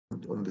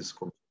on this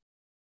computer.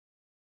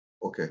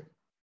 Okay,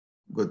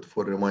 good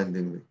for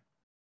reminding me.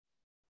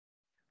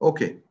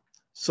 Okay,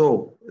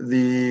 so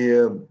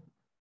the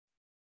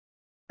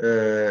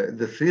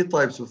three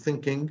types of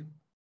thinking,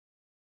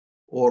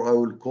 or I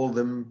will call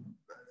them,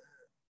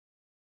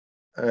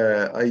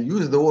 I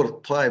use the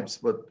word types,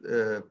 but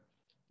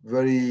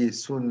very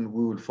soon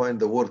we will find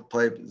the word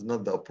type is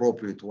not the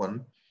appropriate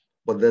one,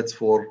 but that's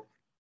for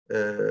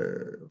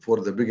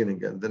the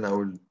beginning, and then I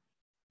will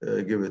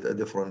give it a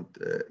different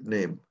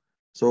name.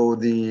 So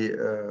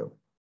the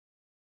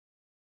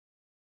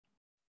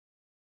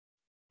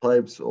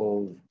types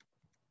of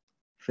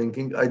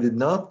thinking, I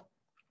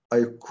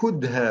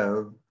could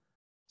have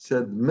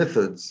said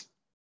methods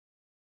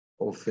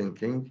of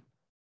thinking.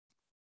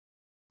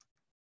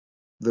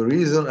 The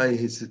reason I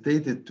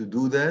hesitated to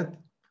do that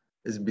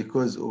is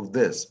because of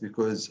this,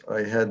 because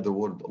I had the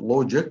word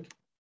logic,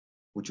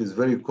 which is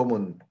very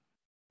common,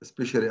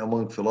 especially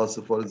among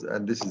philosophers,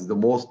 and this is the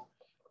most,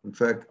 in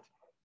fact,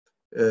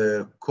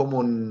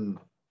 common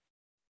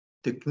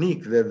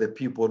technique that the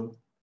people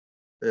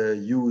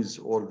use,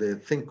 or they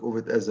think of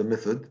it as a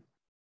method.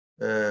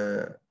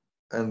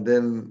 And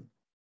then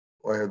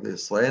I have the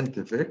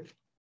scientific,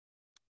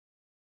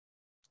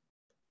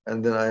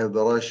 and then I have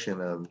the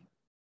rational.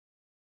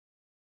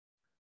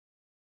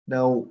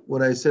 Now,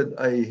 when I said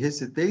I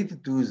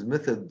hesitated to use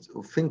methods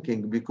of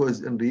thinking,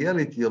 because in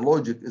reality,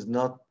 logic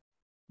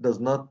does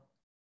not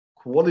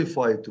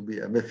qualify to be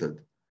a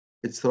method.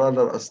 It's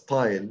rather a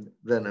style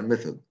than a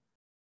method.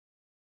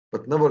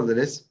 But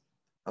nevertheless,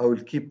 I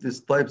will keep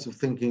these types of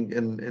thinking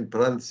in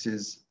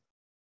parentheses.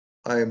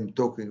 I am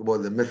talking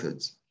about the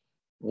methods.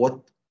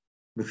 What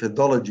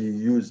methodology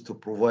you use to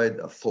provide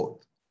a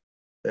thought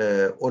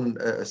on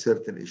a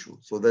certain issue.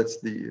 So that's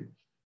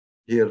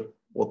here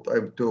what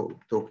I'm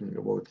talking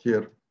about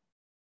here.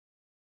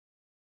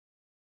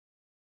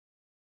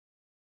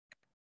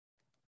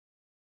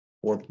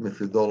 What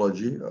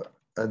methodology?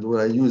 And when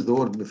I use the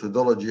word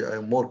methodology,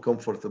 I'm more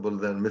comfortable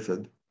than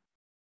method,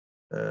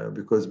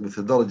 because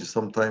methodology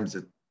sometimes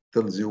it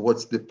tells you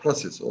what's the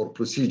process or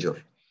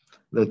procedure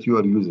that you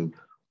are using.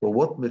 So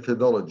what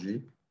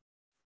methodology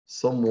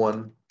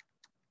someone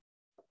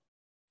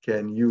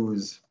can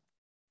use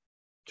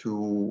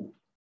to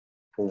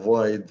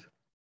provide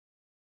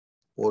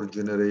or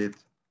generate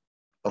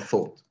a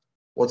thought?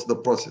 What's the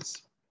process?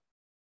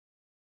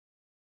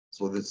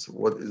 So that's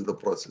what is the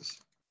process?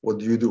 What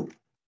do you do?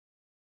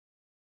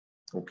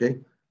 Okay,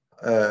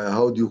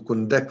 how do you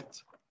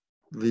conduct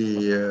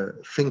the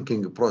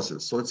thinking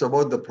process? So it's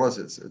about the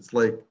process. It's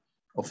like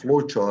a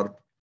flow chart.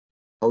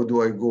 How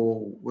do I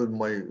go with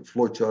my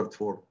flow chart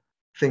for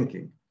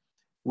thinking?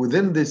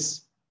 Within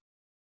this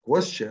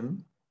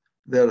question,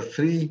 there are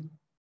three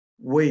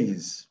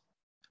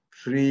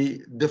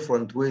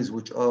different ways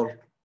which are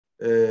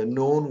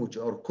known, which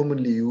are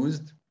commonly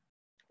used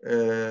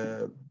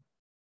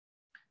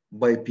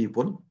by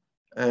people.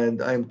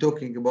 And I'm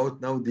talking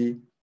about now the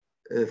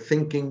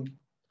thinking,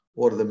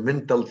 or the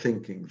mental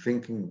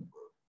thinking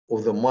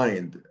of the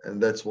mind. And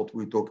that's what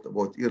we talked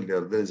about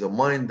earlier. There is a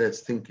mind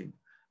that's thinking.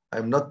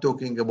 I'm not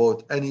talking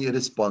about any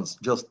response,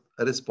 just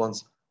a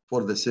response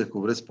for the sake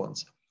of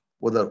response,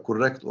 whether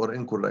correct or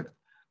incorrect.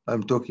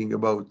 I'm talking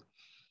about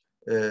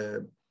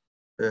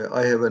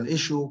I have an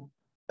issue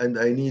and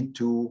I need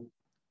to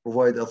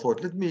provide a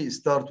thought. Let me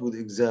start with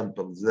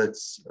examples.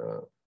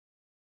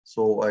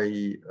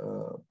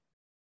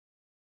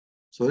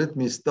 So let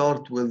me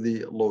start with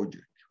the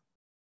logic.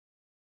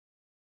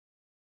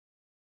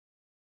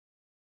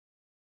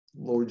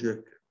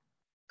 Logic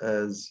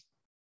as,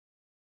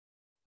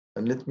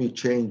 and let me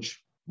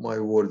change my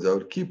words. I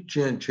will keep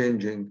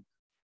changing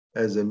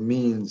as a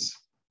means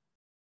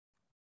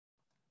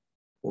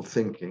of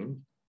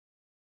thinking.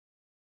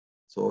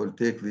 So I'll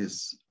take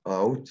this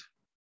out.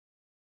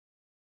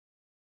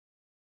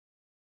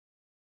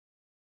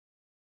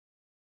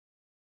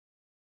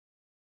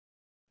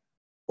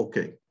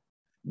 Okay.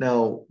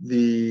 Now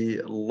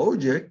the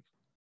logic,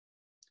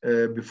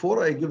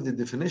 before I give the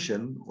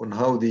definition on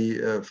how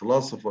the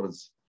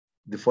philosophers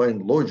define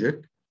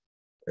logic,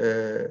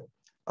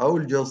 I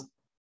will just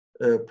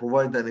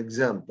provide an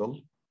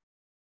example.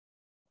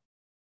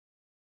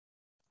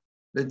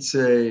 Let's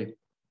say,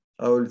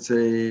 I will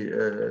say,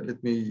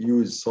 let me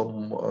use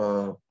some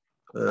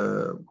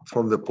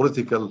from the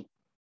political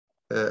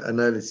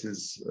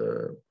analysis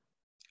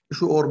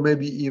issue, or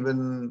maybe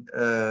even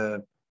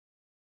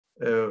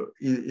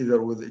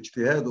either with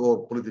ijtihad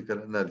or political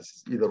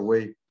analysis. Either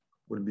way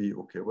will be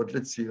okay. But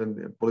let's see on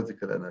the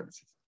political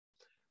analysis.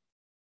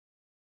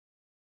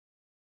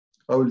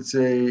 I will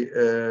say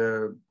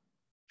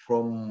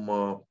from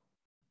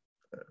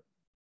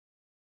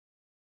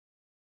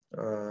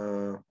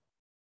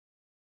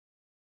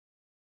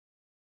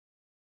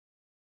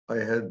I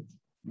had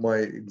my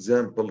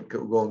example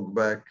going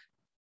back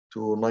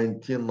to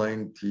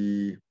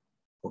 1990.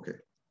 Okay.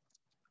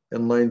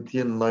 In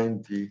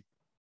 1990,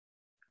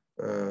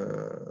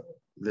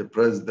 the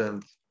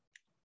president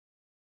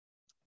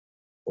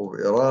of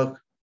Iraq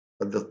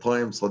at the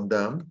time,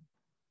 Saddam,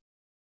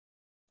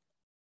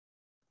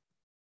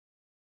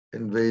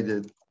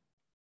 invaded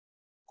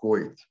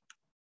Kuwait.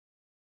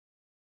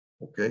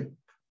 Okay,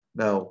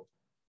 now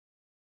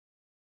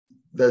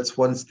that's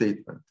one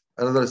statement.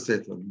 Another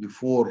statement,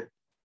 before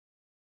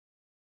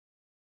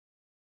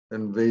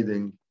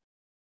invading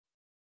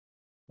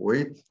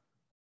Kuwait,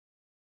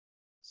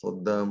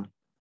 Saddam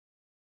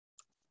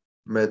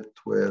met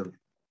with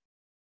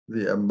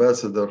the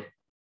ambassador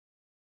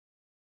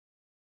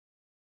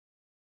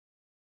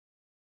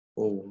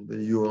of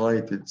the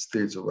United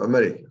States of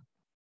America.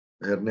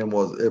 Her name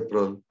was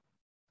April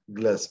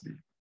Glaspie,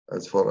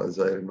 as far as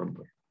I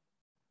remember.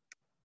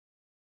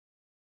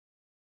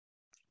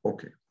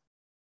 Okay.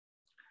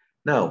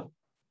 Now,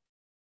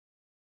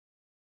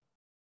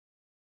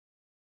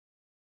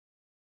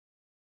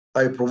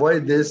 I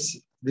provide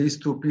these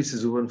two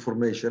pieces of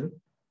information.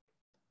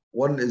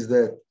 One is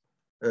that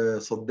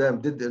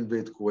Saddam did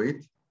invade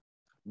Kuwait.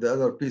 The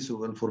other piece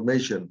of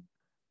information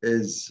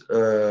is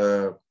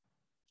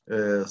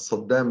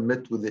Saddam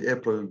met with the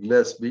April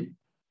Glaspie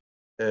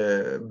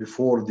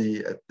before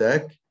the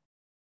attack.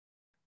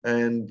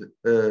 And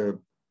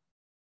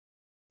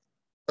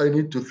I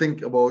need to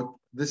think about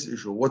this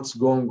issue, what's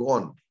going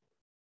on,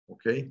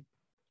 okay?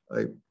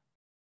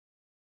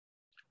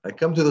 I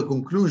come to the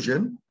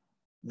conclusion,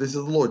 this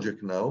is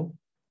logic now,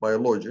 by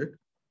logic.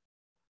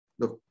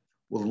 Look,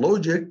 with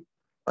logic,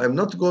 I'm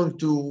not going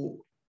to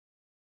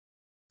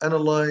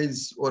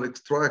analyze or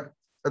extract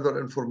other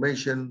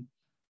information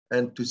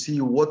and to see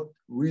what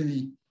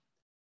really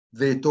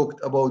they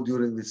talked about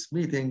during this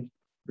meeting,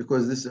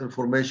 because this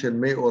information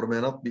may or may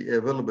not be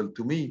available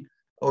to me.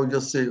 I will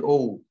just say,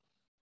 oh,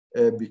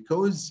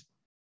 because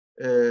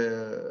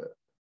Saddam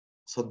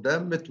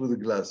met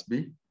with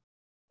Glaspie,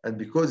 and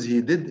because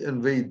he did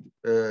invade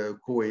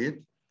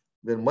Kuwait,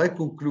 then my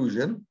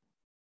conclusion,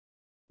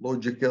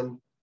 logical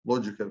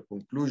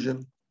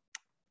conclusion,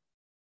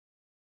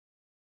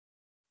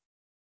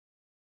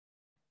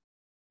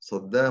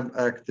 Saddam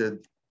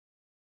acted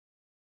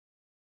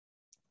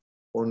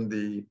on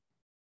the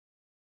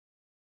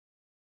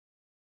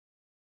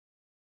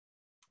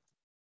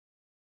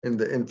in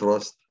the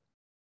interest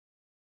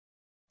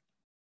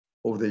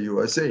of the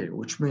USA,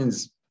 which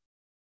means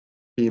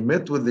he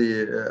met with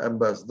the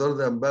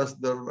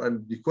ambassador,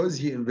 and because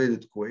he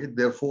invaded Kuwait,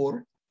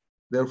 therefore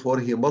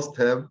he must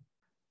have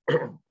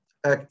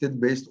acted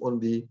based on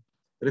the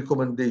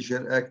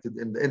recommendation, acted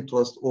in the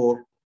interest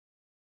or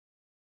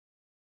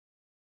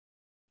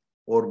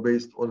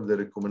based on the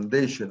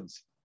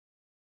recommendations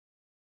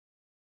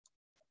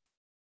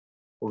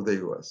of the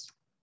US.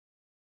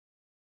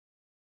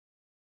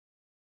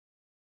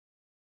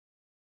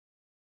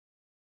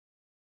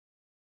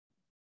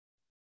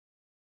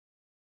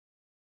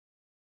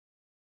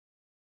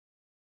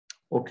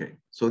 Okay,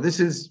 so this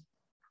is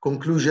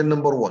conclusion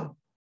number one.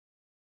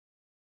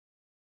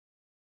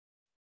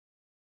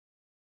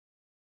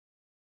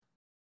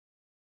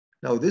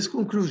 Now this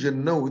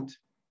conclusion note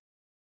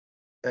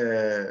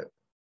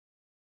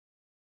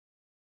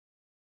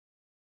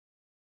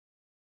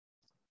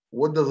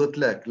what does it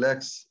lack?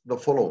 Lacks the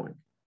following.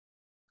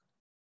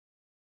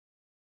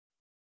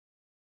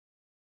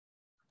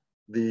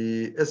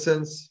 The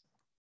essence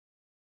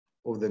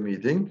of the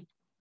meeting,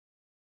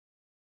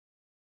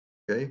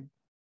 okay?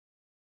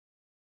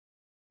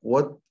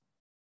 What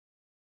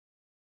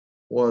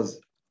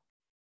was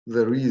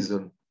the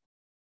reason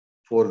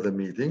for the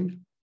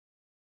meeting?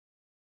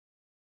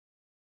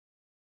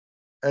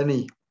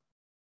 Any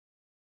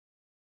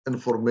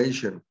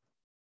information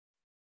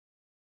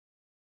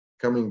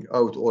coming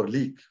out or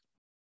leak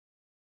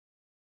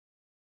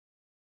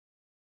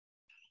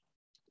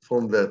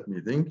from that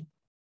meeting?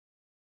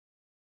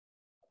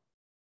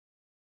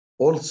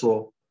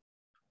 Also,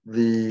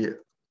 the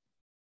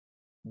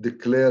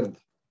declared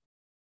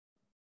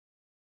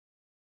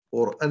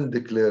or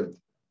undeclared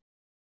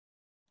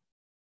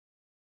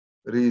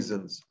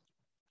reasons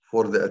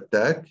for the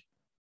attack,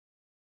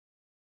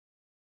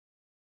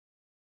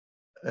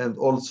 and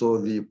also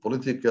the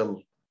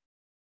political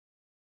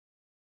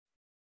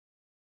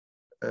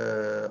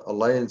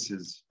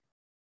alliances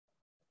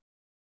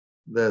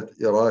that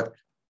Iraq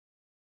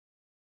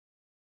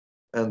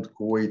and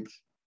Kuwait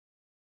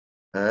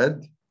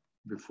had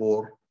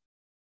before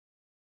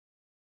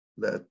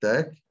the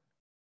attack,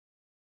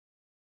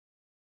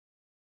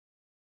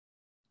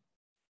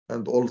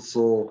 and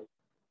also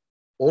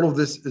all of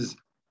this is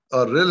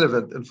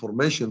relevant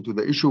information to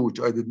the issue which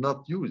I did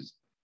not use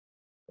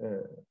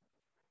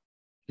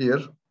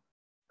here.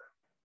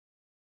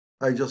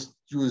 I just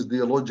used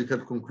the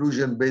logical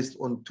conclusion based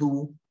on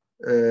two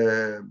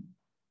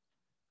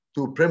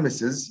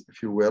premises,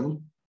 if you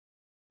will,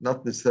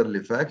 not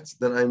necessarily facts.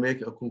 Then I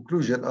make a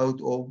conclusion out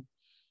of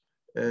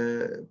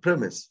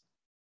premise.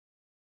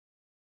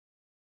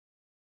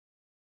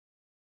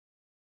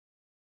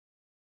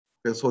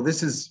 Okay, so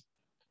this is,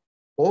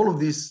 all of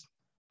these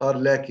are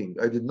lacking.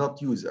 I did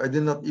not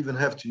even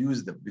have to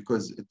use them,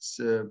 because it's,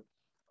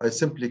 I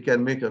simply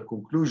can make a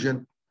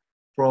conclusion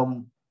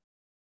from,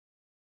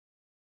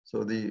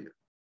 so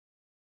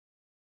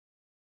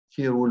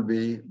here will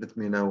be, let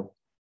me now,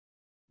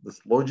 this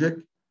logic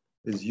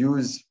is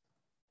use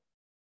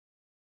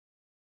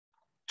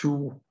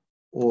two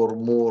or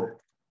more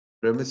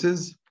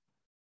premises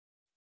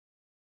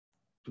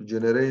to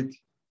generate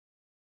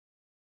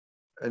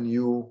a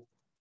new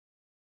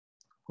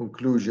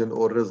conclusion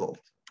or result.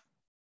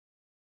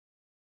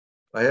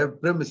 I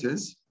have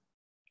premises,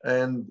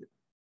 and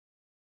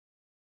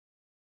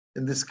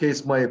in this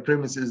case, my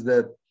premise is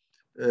that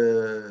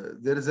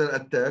there is an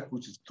attack,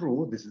 which is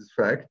true, this is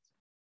fact,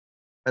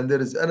 and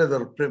there is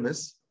another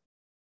premise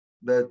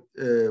that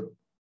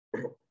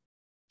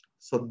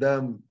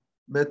Saddam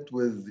met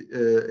with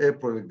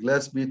April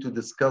Glaspie to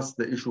discuss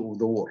the issue of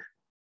the war.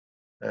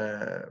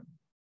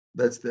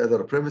 That's the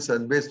other premise,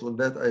 and based on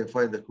that, I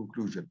find the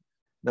conclusion.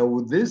 Now,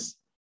 with this,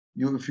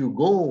 if you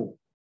go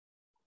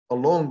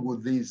along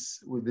with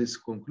this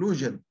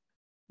conclusion,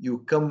 you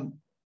come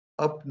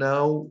up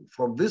now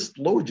from this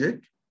logic,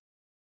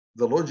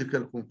 the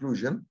logical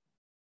conclusion.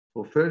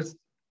 So first,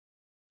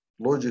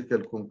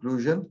 logical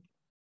conclusion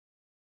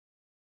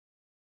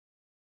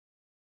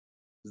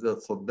is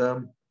that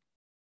Saddam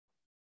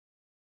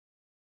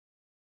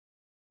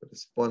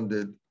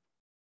responded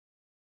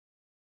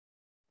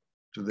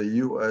to the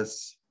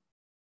US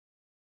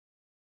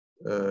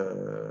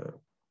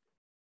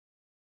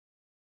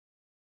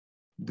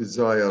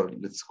desire,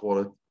 let's call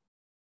it,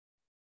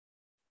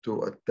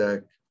 to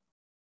attack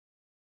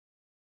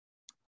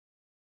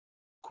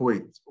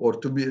Kuwait, or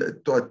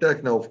to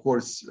attack now, of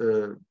course,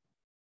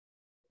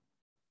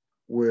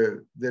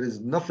 where there is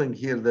nothing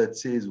here that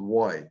says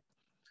why.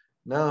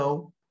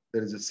 Now,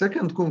 there is a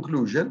second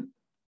conclusion.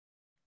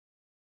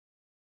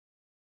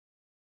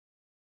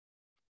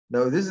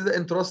 Now, this is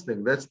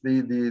interesting. That's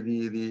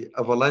the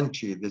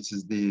avalanche. This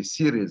is the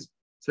series.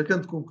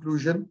 Second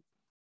conclusion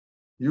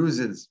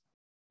uses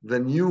the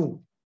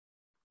new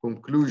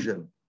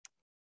conclusion,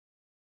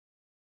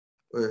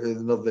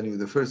 not the new,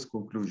 the first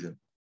conclusion,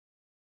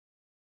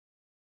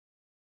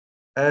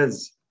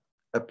 as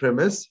a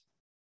premise,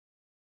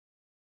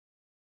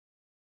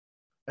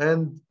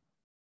 and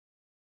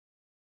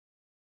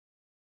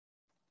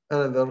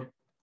another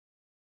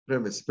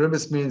premise.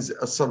 Premise means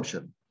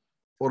assumption.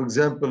 For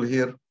example,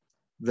 here,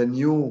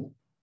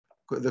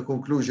 the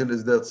conclusion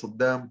is that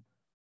Saddam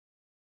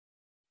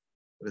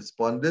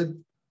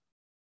responded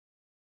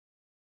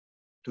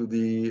to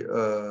the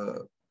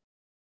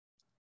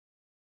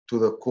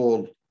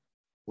call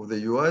of the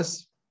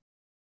US,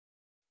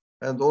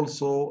 and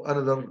also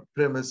another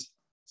premise,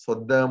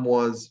 Saddam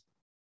was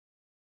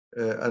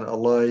an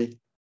ally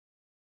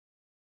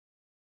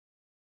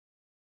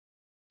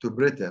to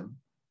Britain,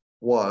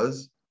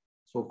 was.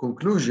 So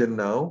conclusion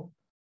now,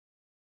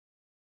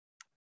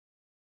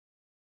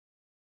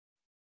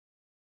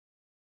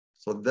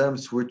 Saddam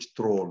switched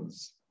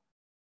roles,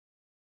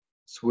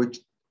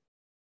 switched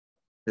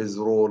his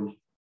role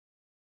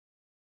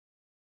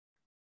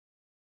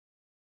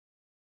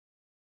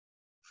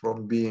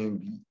from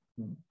being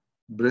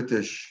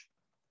British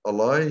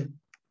ally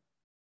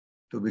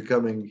to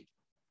becoming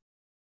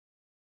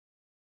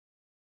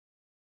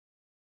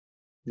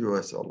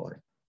US ally.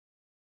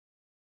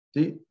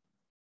 See?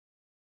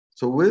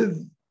 So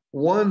with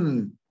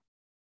one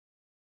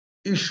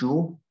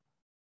issue,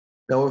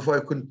 now if I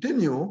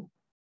continue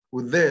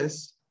with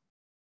this,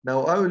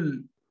 now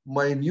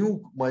my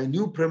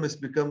new premise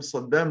becomes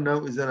Saddam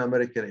now is an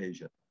American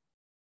agent.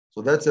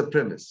 So that's a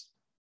premise.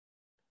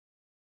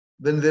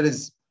 Then there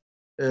is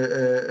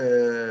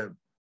a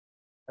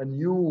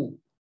new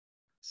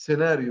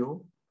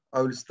scenario.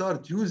 I will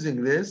start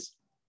using this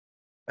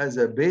as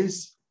a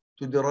base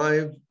to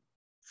derive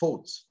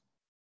thoughts.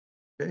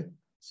 Okay,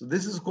 so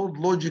this is called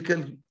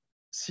logical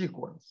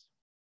sequence.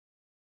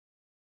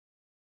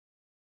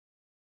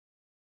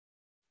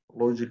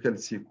 Logical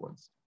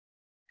sequence.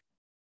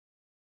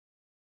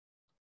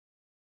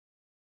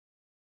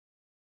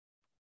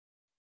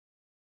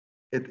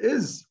 It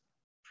is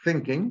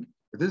thinking.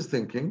 It is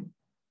thinking.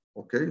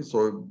 Okay,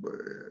 so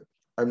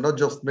I'm not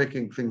just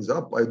making things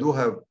up. I do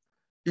have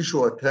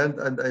issue at hand,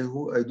 and I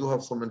do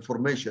have some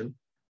information.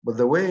 But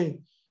the way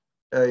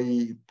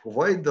I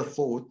provide the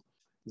thought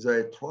is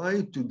I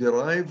try to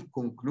derive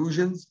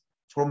conclusions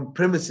from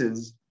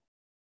premises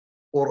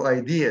or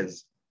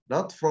ideas,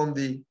 not from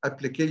the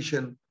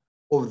application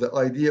of the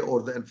idea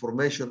or the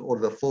information or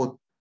the thought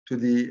to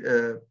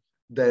the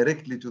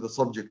directly to the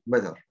subject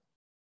matter.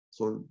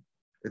 So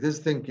it is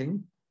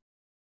thinking.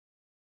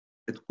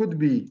 It could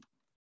be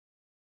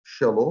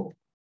shallow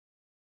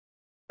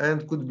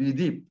and could be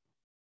deep.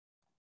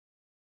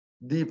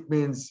 Deep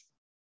means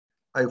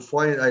I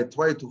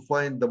try to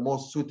find the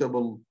most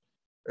suitable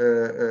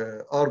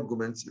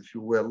arguments, if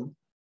you will.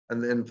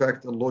 And in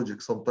fact, in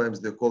logic, sometimes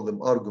they call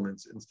them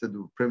arguments instead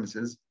of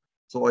premises.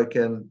 So I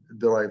can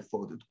derive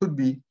thought. It could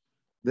be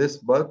this,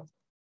 but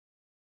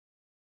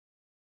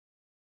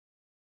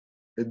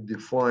it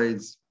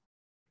defies,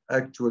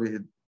 actually,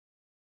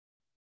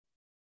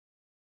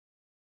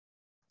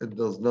 it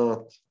does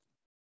not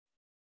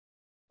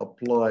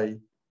apply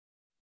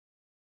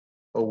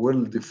a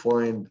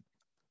well-defined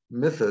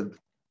method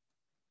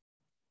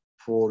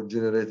for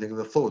generating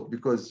the thought,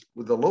 because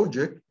with the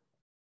logic,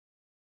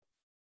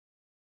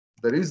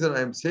 the reason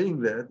I'm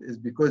saying that is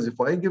because if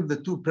I give the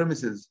two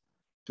premises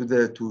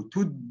to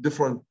two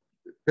different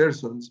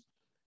persons,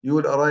 you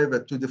will arrive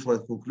at two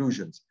different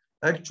conclusions.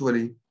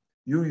 Actually,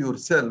 you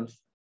yourself,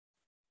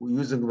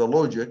 using the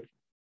logic,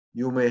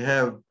 you may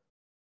have,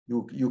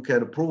 you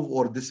can prove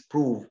or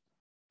disprove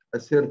a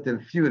certain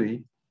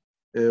theory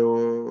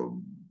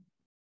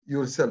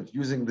yourself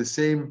using the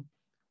same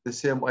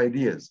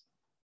ideas.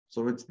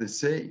 So it's the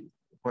same.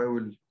 If I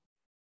will,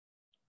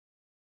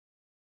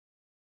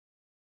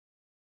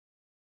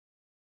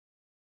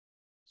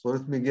 so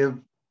let me give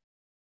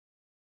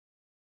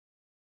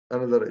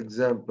another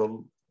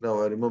example.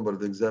 Now I remember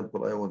the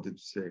example I wanted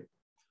to say.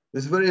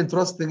 This very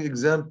interesting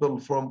example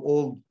from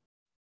old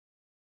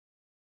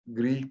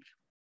Greek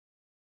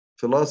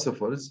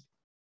philosophers.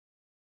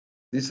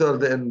 These are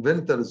the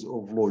inventors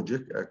of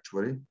logic,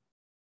 actually.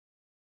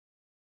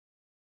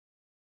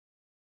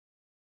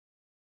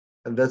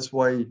 And that's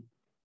why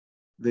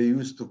they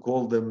used to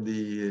call them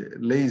the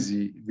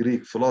lazy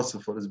Greek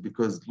philosophers,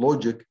 because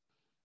logic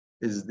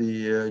is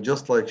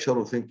just like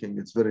shallow thinking.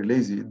 It's very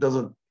lazy. It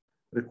doesn't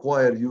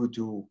require you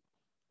to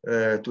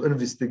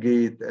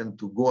investigate and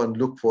to go and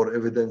look for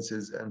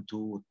evidences and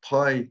to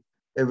tie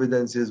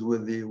evidences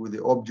with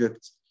the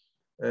objects.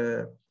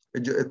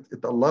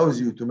 It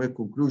allows you to make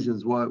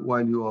conclusions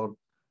while you are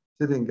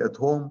sitting at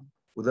home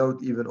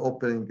without even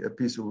opening a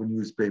piece of a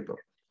newspaper.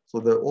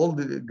 So all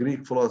the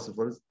Greek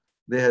philosophers,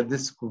 they had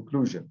this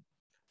conclusion.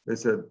 They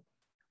said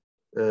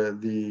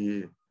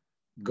the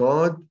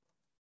God,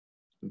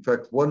 in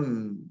fact,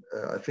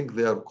 I think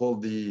they are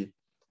called the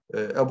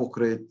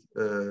Abocrate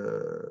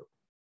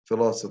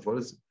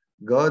philosophers.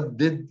 God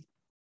did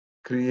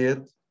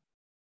create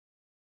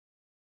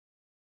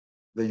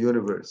the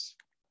universe.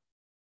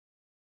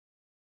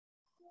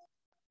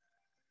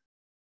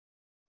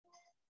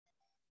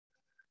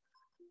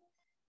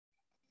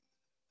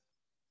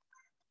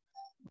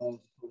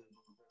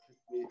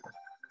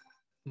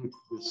 Take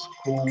this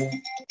call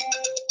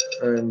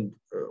and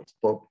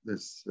stop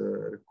this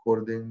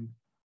recording.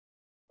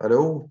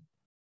 Hello?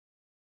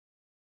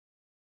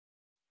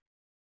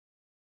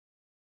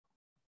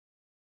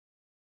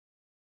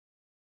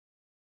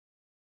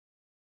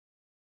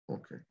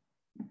 Okay.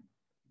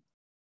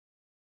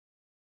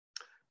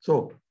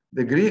 So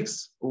the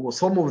Greeks, or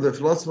some of the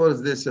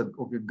philosophers, they said,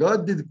 okay,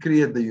 God did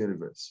create the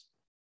universe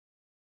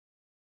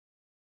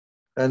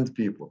and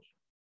people.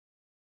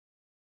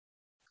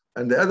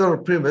 And the other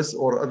premise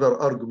or other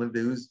argument they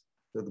use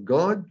that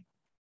God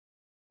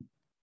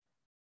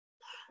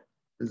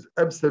is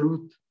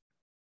absolute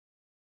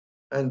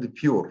and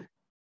pure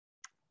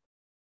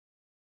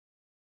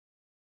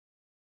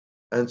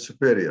and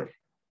superior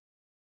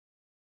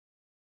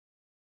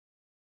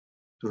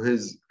to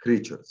his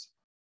creatures.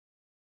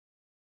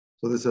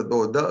 So they said,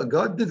 oh,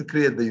 God did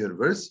create the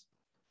universe.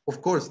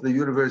 Of course, the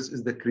universe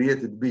is the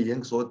created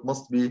being, so it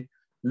must be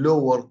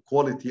lower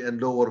quality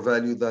and lower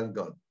value than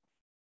God.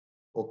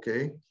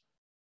 Okay.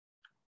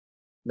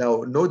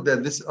 Now, note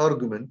that this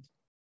argument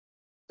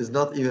is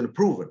not even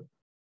proven.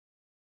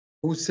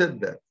 Who said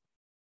that?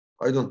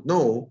 I don't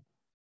know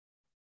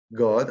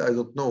God. I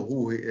don't know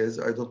who he is.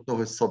 I don't know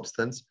his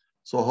substance.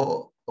 So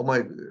how am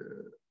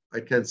I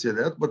can't say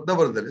that. But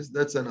nevertheless,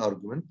 that's an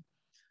argument.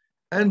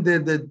 And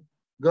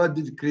God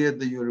did create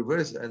the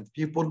universe and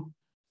people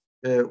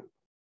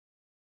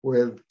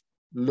with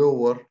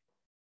lower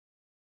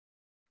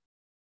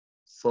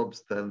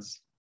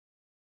substance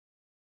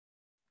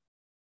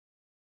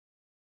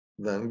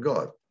than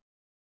God.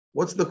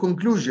 What's the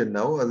conclusion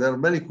now? There are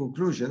many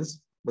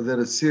conclusions, but there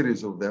are a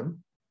series of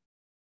them.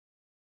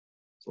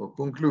 So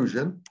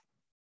conclusion,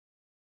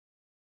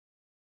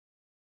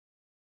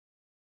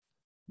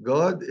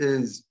 God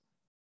is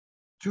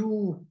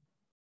too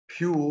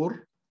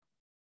pure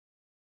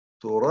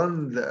to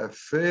run the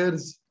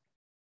affairs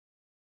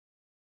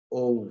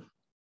of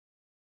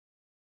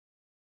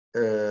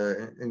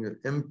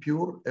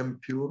impure,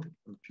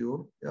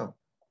 yeah.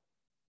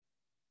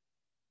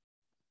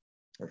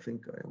 I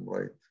think I am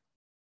right.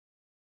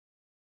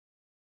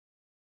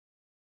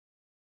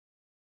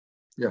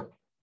 Yeah.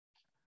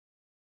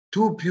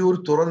 Too pure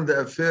to run the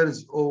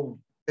affairs of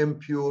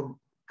impure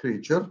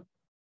creature.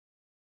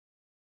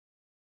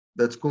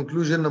 That's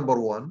conclusion number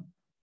one.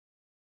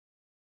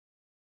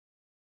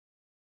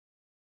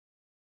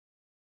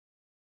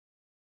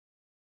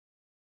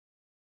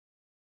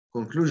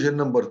 Conclusion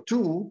number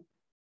two,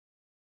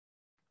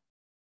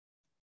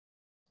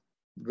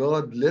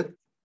 God let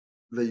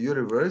the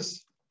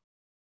universe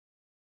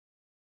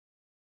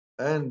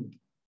and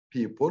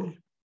people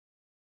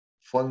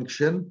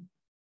function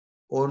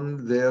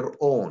on their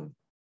own.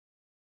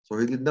 So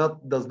he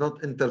does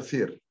not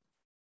interfere.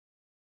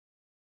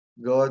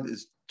 God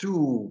is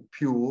too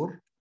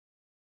pure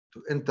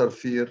to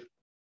interfere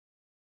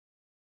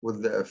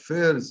with the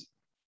affairs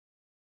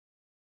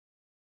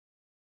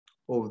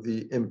of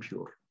the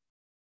impure.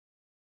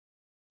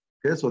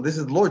 Okay, so this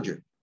is logic.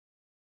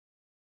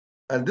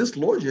 And this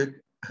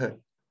logic,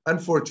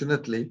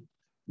 unfortunately,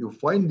 you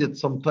find it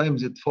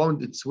sometimes, it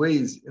found its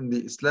ways in the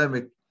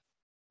Islamic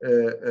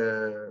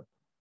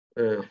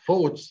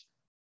thoughts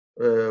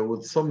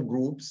with some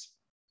groups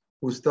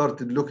who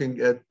started looking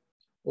at,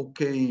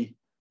 okay,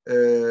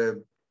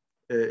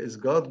 is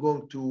God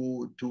going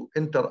to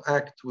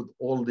interact with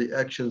all the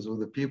actions of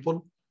the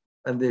people?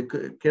 And they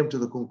came to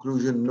the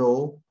conclusion,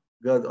 no,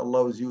 God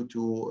allows you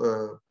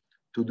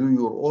to do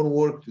your own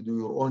work, to do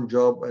your own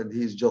job, and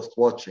He's just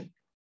watching.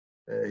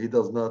 He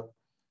does not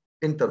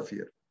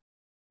interfere.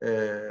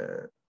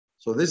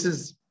 So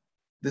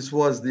this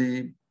was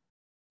the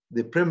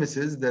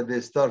premises that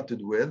they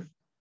started with.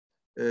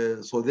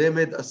 So they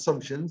made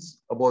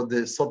assumptions about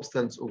the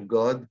substance of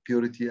God,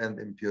 purity and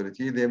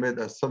impurity. They made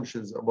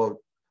assumptions about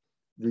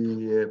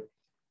the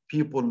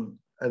people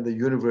and the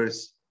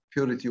universe,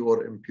 purity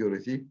or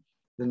impurity.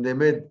 Then they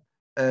made,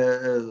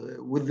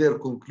 with their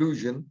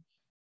conclusion,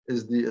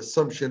 is the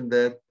assumption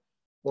that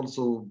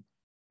also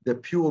the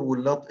pure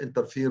will not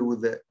interfere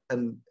with the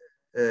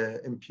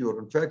impure.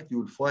 In fact, you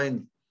will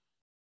find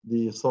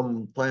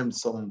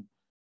sometimes some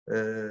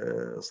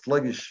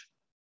sluggish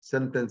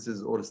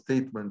sentences or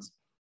statements.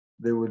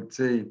 They will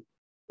say,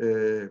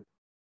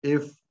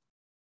 if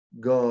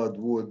God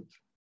would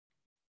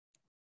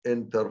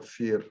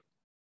interfere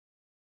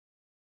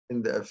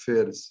in the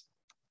affairs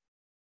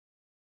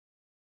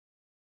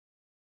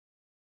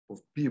of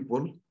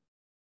people,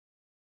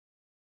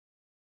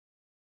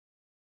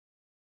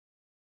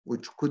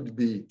 which could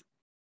be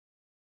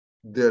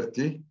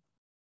dirty,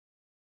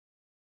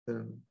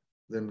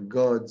 then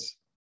God's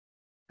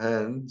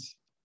hands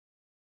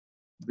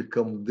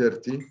become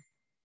dirty,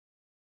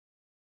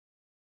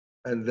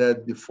 and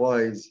that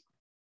defies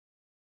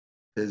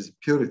His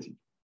purity.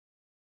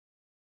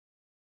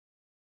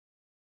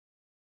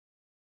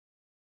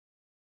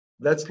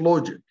 That's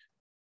logic.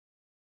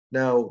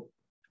 Now,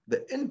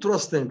 the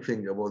interesting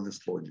thing about this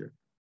logic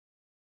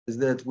is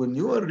that when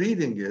you are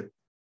reading it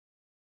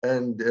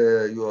and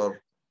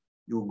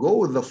you go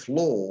with the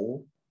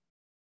flow,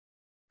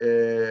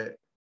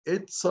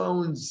 it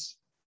sounds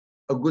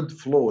a good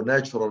flow,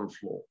 natural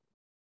flow.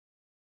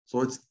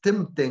 So it's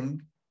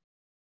tempting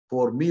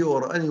for me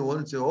or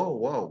anyone to say, oh,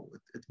 wow,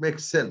 it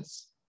makes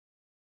sense.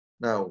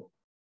 Now,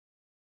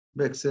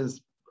 makes sense.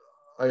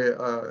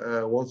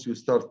 Once you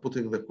start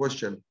putting the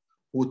question,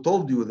 who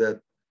told you that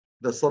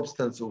the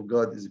substance of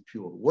God is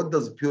pure? What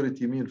does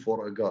purity mean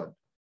for a God?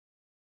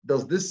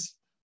 Does this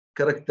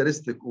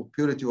characteristic of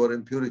purity or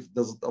impurity,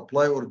 does it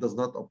apply or does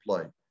not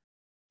apply?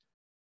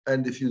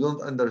 And if you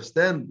don't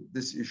understand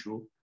this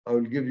issue, I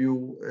will give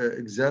you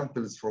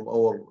examples from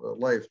our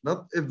life.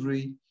 Not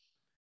every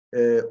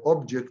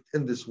object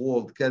in this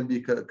world can be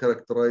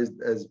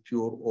characterized as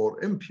pure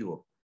or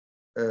impure.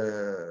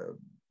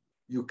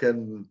 You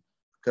can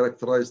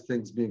characterize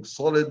things being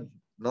solid,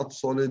 not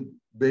solid,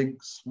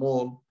 big,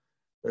 small,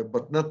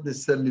 but not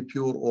necessarily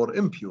pure or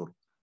impure.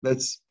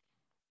 That's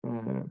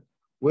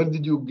where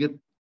did you get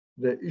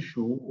the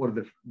issue or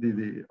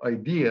the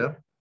idea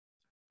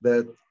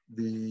that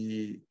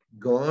the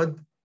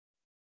God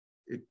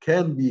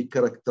can be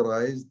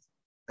characterized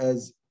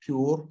as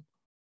pure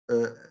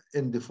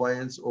in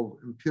defiance of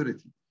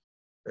impurity?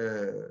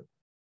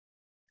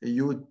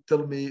 You would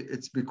tell me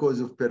it's because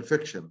of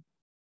perfection.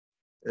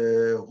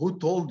 Who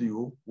told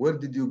you? Where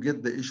did you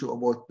get the issue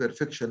about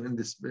perfection in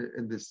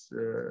this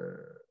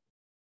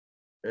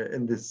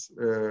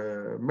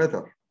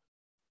matter?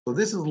 So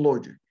this is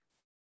logic.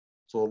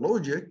 So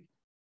logic,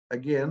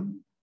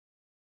 again.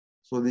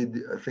 So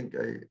I think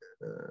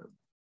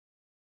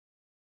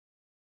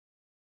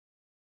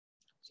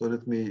so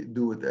let me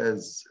do it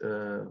as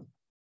the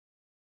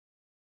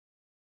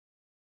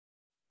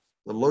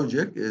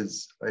logic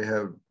is, I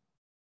have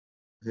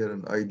here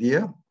an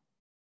idea.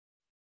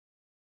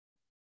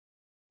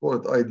 Call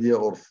it idea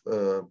or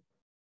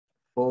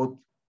thought,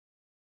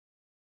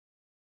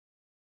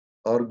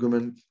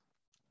 argument,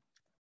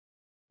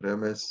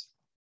 premise.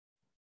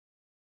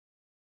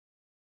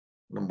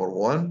 Number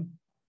one.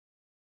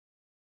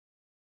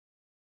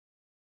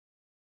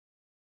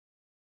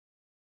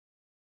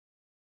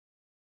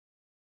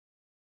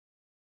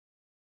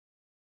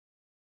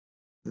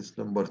 This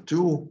number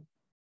two.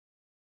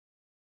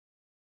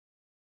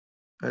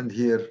 And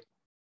here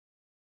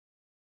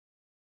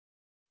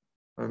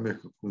I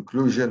make a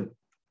conclusion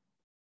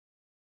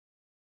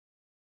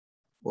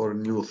or a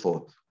new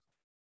thought,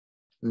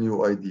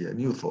 new idea,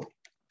 new thought.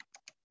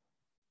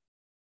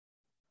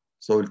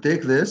 So we'll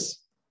take this,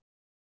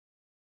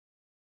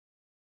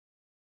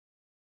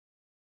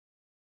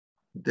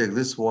 take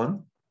this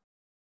one,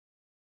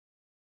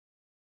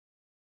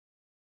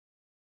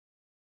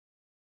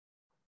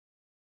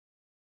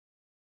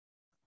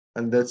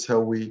 and that's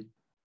how we,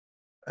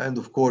 and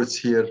of course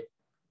here,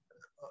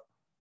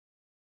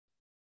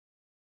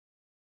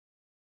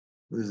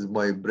 this is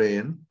my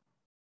brain.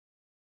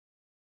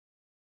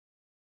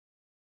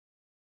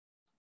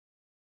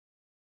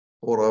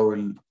 Or I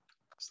will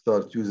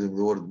start using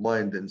the word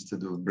mind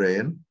instead of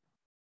brain.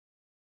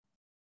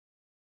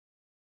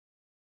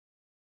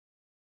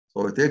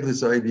 So I take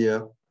this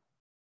idea,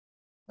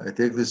 I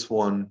take this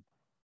one,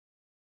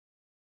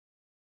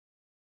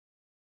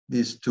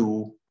 these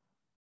two,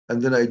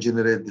 and then I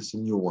generate this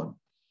new one.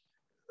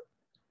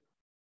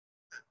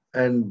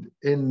 And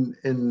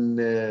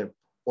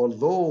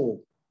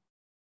although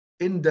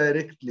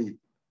indirectly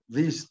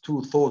these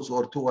two thoughts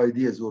or two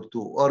ideas or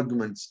two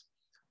arguments,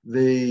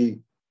 they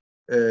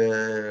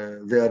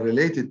are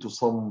related to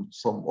some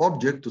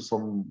object, to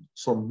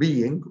some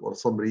being or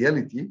some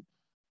reality,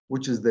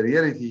 which is the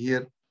reality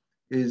here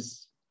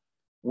is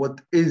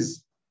what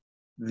is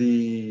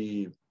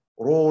the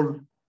role.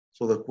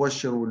 So the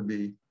question will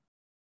be,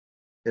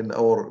 in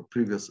our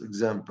previous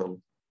example,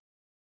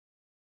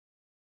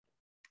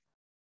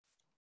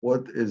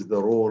 what is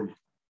the role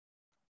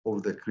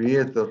of the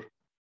creator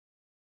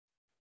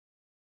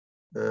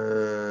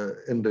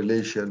in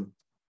relation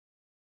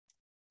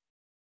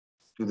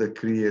to the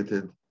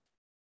created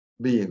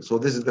being? So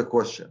this is the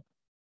question.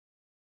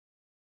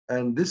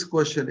 And this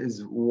question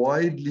is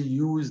widely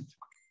used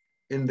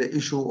in the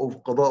issue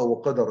of qada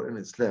wa qadar in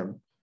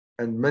Islam.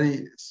 And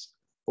many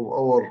of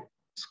our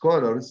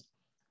scholars,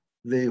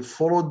 they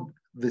followed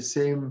the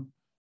same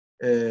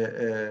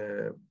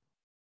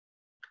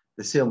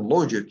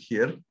logic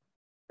here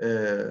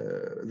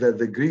that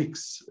the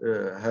Greeks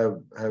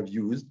have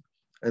used,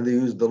 and they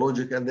used the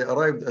logic and they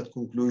arrived at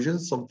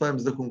conclusions.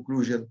 Sometimes the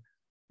conclusion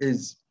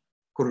is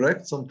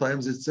correct,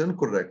 sometimes it's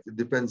incorrect. It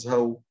depends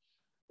how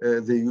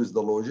they use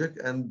the logic,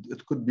 and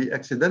it could be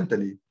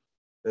accidentally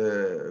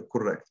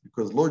correct,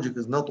 because logic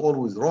is not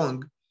always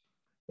wrong,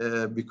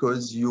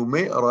 because you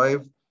may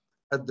arrive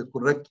at the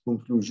correct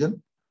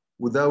conclusion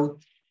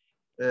without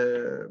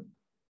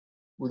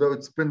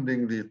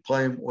spending the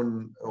time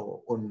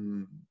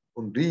on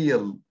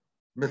real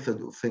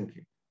method of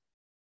thinking.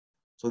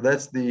 So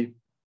that's the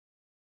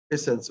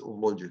essence of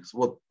logic.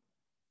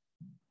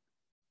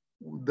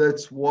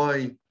 That's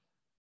why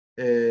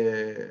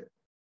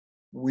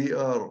we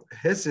are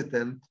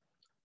hesitant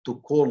to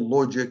call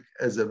logic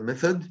as a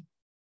method.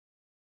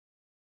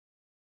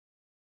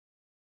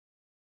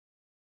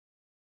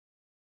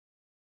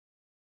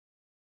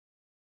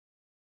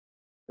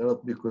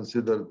 Cannot be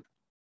considered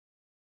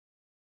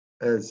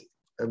as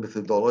a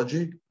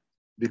methodology,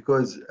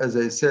 because, as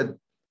I said,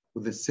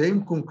 with the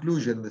same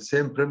conclusion, the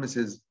same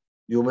premises,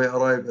 you may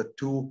arrive at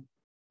two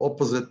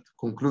opposite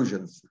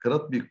conclusions. It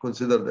cannot be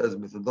considered as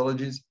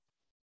methodologies.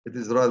 It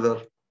is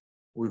rather,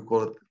 we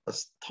call it a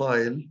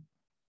style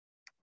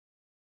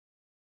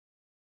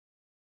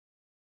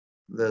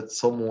that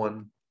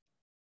someone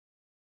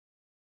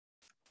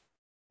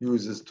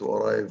uses to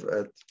arrive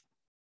at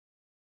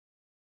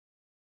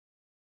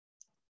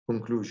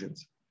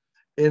conclusions.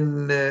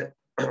 In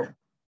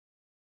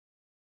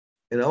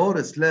our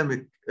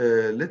Islamic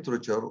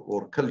literature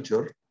or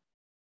culture,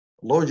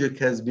 logic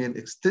has been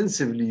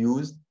extensively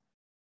used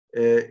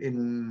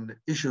in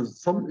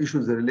some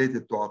issues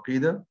related to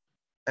Aqidah,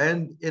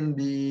 and in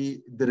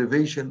the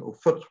derivation of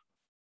fiqh,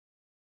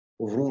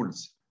 of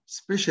rules,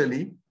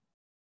 especially.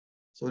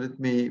 So let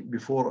me,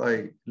 before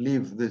I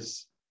leave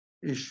this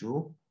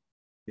issue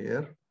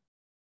here,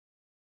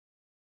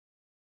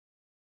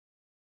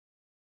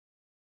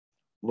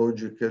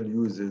 logical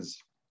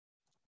uses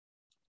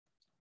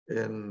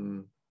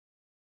within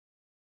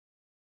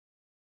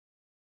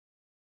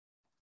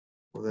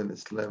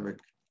Islamic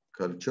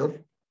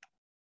culture.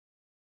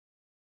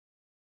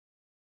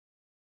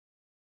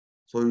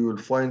 So you will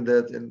find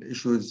that in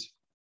issues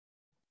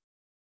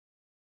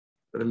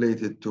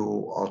related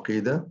to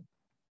Aqidah,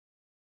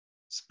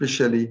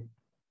 especially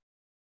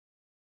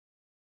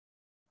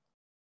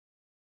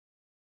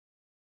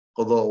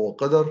Qada wa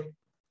Qadar,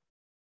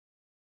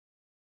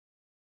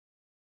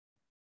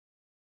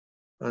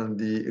 and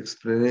the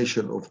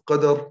explanation of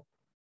Qadar,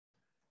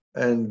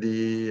 and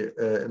the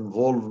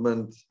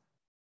involvement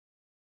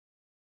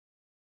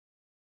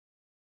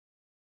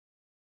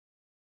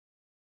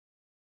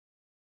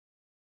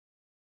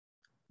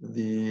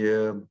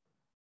the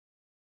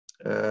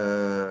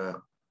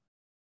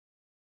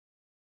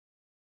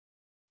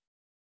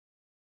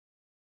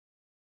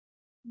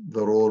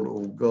role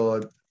of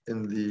God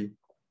in the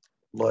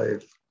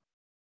life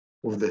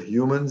of the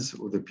humans,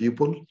 of the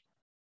people,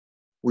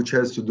 which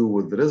has to do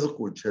with rizq,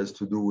 which has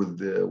to do with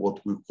what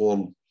we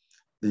call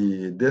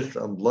the death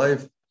and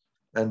life,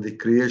 and the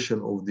creation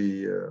of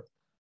the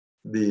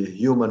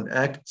human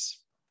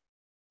acts,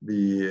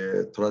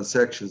 the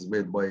transactions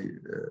made by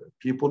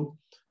people.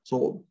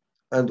 So,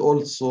 and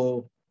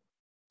also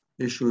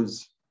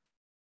issues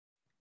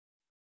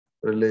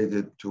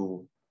related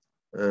to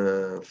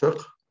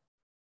fiqh,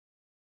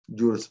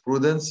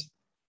 jurisprudence,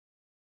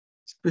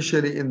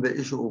 especially in the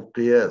issue of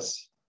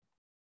qiyas,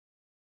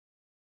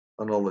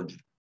 analogy.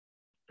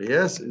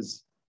 Qiyas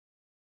is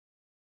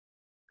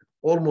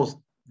almost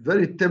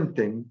very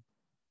tempting.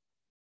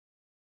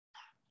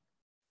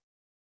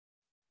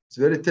 It's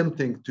very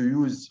tempting to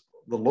use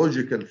the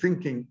logical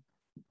thinking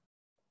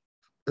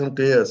in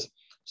qiyas.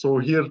 So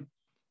here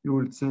you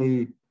would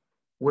say,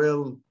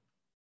 well,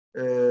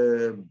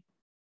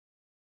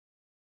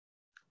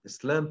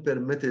 Islam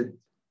permitted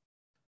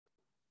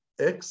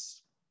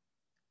X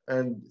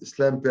and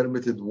Islam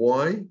permitted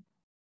Y.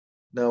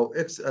 Now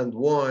X and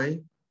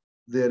Y,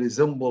 they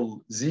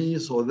resemble Z,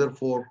 so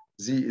therefore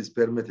Z is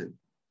permitted.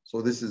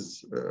 So this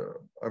is,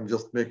 I'm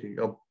just making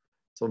up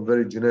some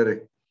very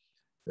generic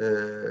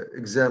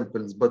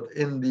examples. But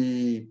in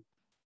the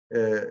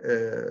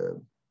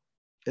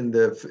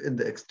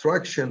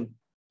extraction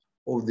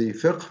of the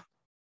fiqh,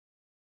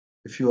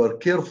 if you are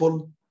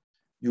careful,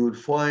 you will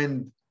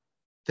find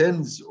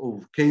tens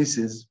of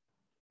cases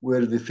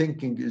where the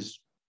thinking is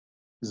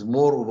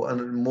more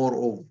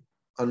of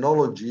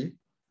analogy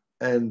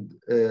and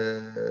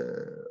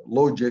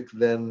logic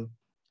than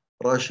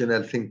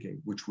rational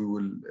thinking, which we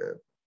will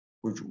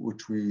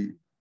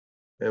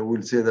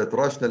will say that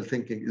rational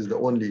thinking is the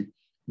only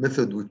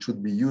method which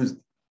should be used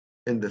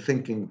in the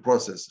thinking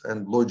process,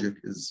 and logic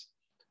is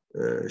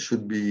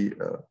should be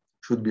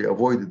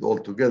avoided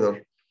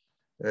altogether.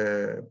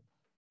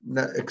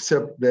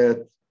 Except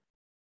that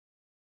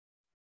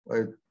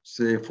I'd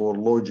say for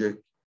logic,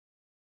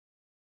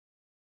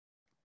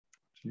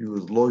 to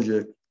use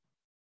logic,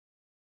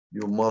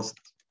 you must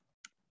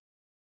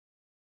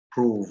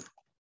prove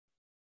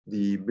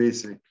the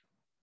basic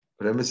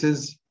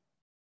premises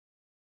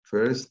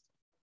first.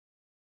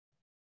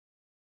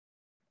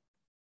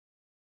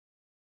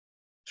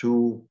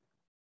 2,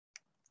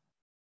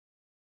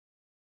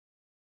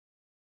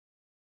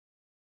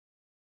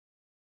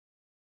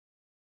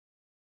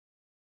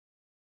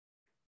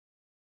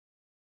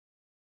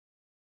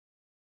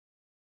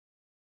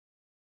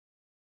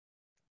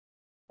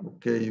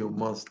 okay, you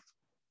must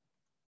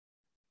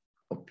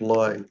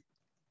apply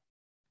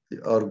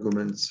the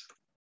arguments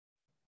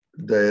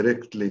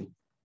directly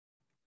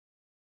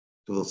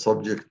to the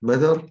subject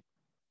matter.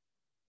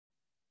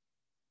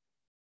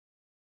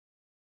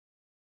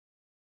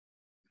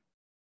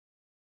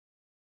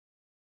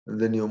 And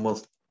then you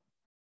must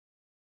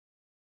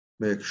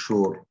make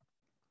sure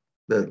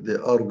that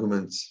the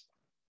arguments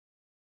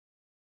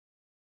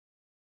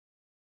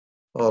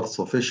are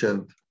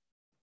sufficient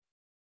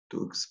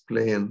to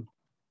explain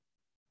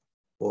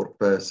or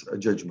pass a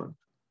judgment.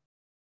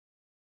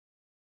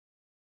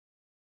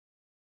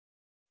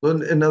 So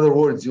in other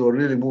words, you are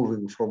really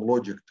moving from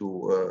logic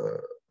to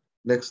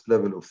next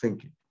level of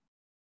thinking.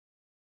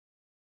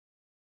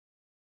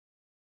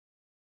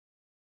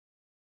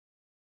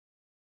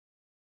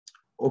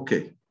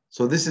 Okay,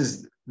 so this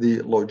is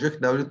the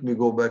logic. Now let me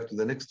go back to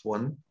the next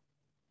one.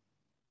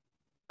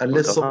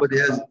 Unless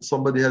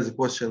somebody has a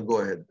question,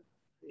 go ahead.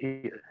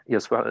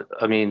 Yes, well,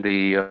 I mean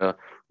the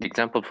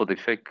example for the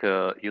fiqh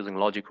using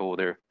logic over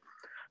there.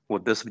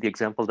 Would this be the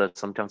example that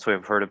sometimes we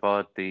have heard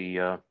about the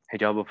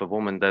hijab of a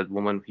woman? That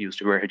woman used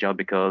to wear hijab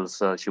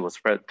because she was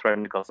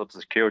threatened because of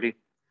security.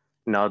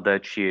 Now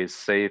that she is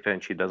safe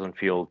and she doesn't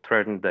feel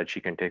threatened, that she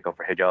can take off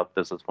her hijab.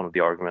 This is one of the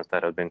arguments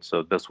that have been.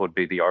 So this would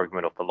be the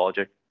argument of the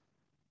logic.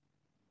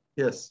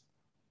 Yes,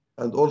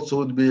 and also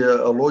would be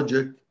a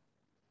logic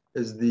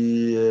is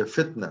the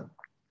fitna.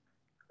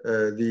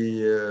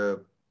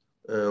 The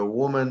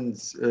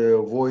woman's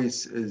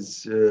voice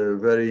is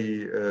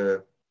very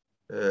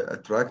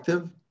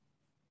attractive,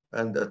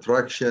 and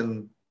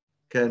attraction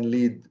can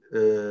lead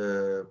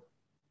to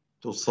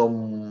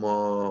some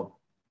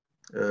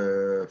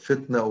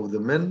fitna of the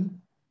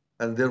men,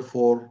 and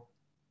therefore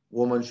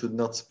women should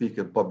not speak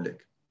in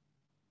public.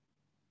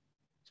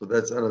 So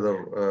that's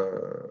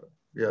another,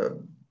 yeah.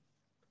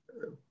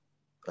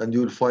 And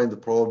you'll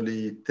find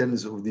probably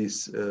tens of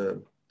these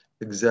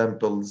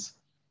examples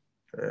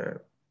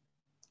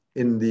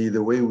in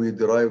the way we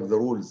derive the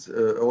rules.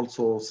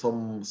 Also,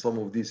 some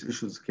of these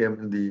issues came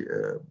in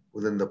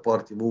within the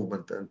party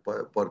movement and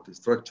party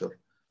structure.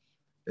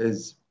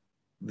 Is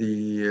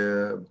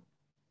the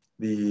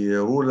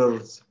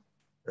rulers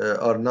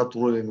are not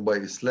ruling by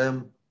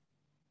Islam,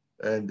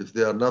 and if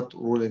they are not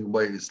ruling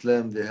by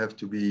Islam, they have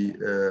to be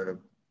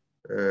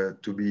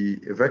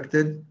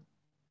evicted.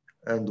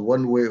 And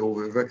one way of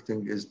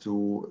evicting is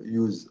to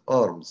use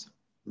arms.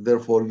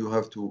 Therefore, you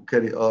have to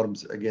carry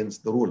arms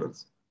against the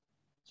rulers.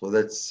 So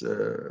that's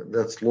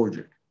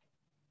logic,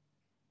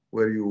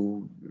 where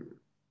you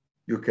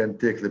can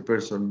take the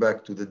person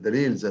back to the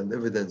dalils and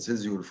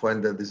evidences. You will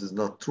find that this is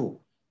not true.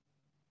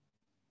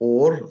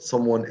 Or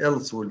someone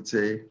else will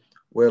say,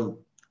 well,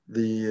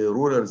 the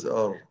rulers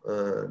are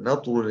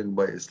not ruling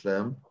by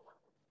Islam.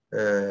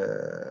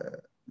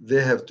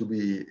 They have to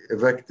be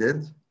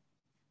evicted,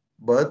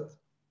 but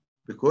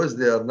because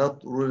they are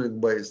not ruling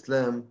by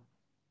Islam,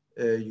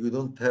 you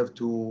don't have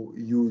to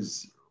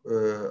use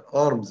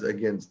arms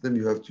against them.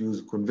 You have to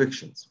use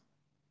convictions.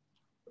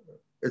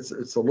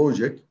 It's a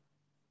logic.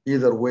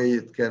 Either way,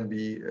 it can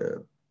be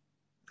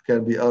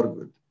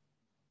argued,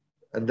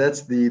 and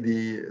that's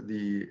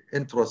the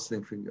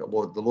interesting thing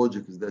about the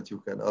logic, is that you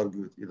can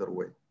argue it either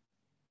way.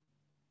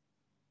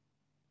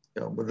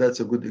 Yeah, but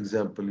that's a good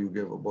example you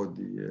gave about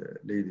the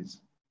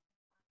ladies.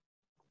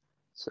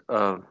 So,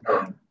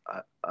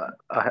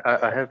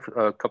 I have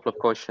a couple of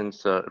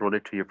questions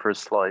related to your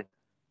first slide.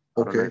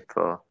 Okay.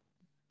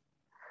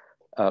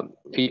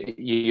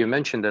 You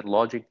mentioned that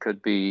logic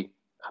could be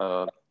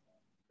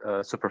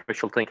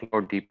superficial thinking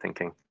or deep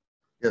thinking.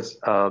 Yes.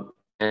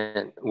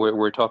 And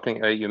we're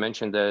talking. You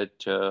mentioned that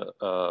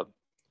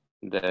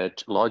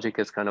that logic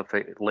is kind of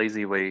a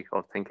lazy way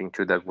of thinking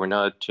too, that we're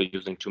not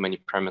using too many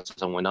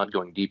premises and we're not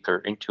going deeper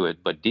into it,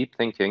 but deep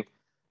thinking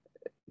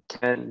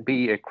can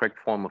be a correct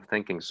form of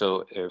thinking.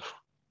 So if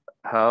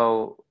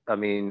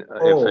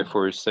if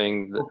we're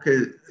saying that,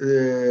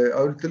 okay,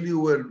 I'll tell you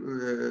where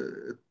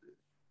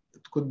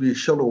it could be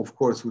shallow, of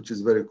course, which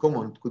is very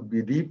common. It could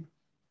be deep.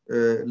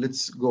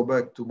 Let's go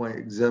back to my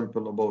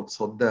example about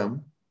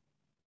Saddam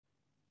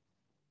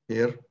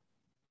here.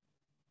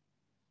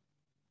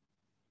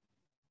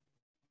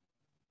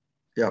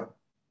 Yeah.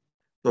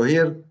 So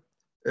here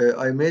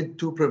I made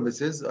two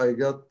premises. I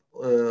got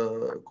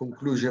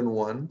conclusion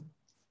one.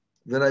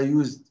 Then I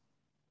used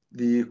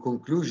the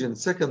conclusion,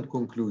 second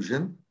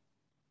conclusion,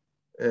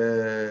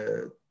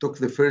 took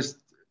the first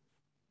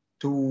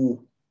two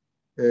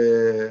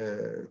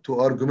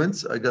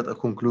arguments. I got a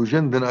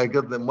conclusion. Then I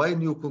got my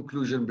new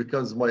conclusion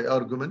becomes my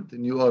argument, a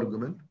new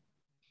argument.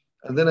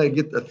 And then I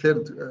get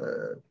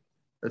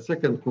a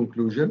second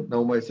conclusion.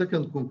 Now my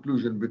second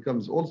conclusion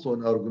becomes also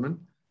an argument.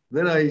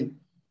 Then I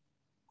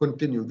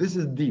continue. This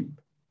is deep.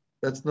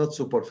 That's not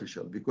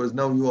superficial because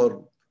now you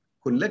are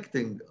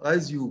collecting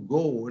as you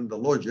go in the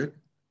logic.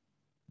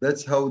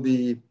 That's how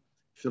the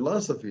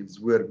philosophies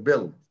were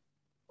built.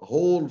 A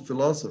whole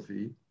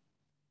philosophy.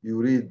 You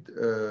read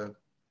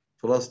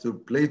philosophy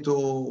of Plato,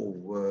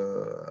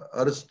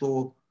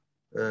 Aristotle,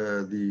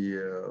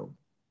 the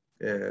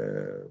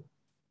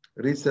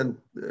recent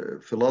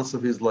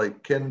philosophies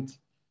like Kant.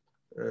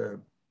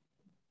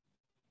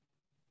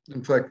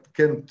 In fact,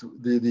 Kant,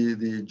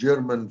 the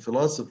German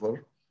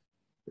philosopher,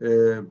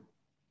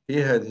 he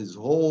had his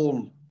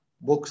whole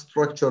book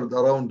structured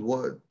around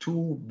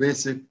two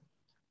basic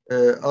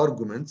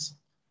arguments.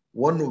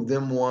 One of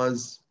them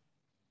was,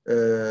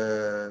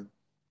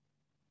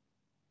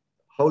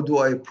 how do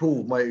I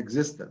prove my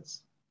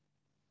existence?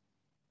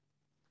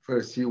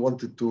 First, he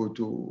wanted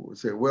to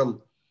say,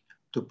 well,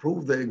 to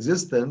prove the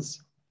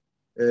existence,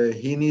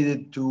 he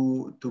needed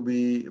to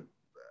be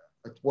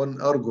at one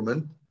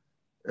argument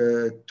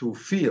to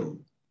feel.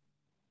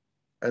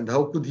 And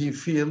how could he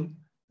feel?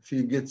 If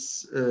he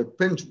gets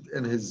pinched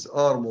in his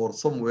arm or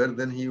somewhere,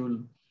 then he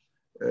will,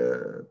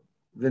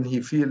 then he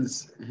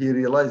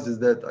realizes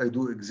that I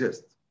do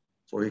exist.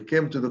 So he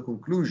came to the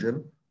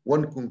conclusion,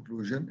 one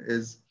conclusion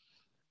is,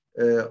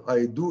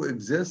 I do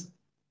exist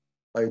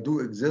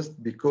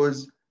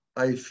because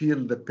I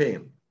feel the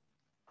pain.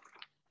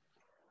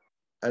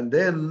 And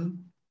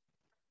then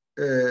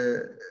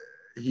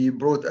he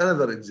brought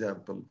another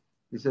example.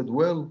 He said,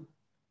 well,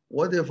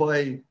 what if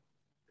I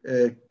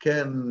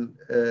can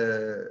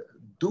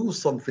do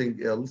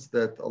something else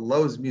that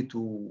allows me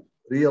to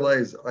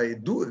realize I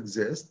do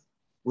exist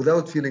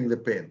without feeling the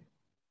pain?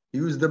 He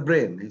used the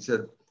brain. He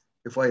said,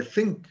 if I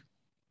think,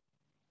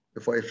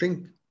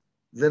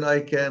 then I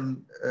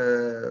can,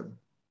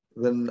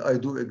 then I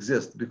do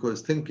exist,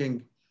 because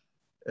thinking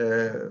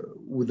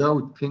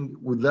without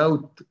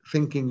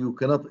thinking you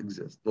cannot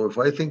exist. So if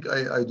I think,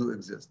 I do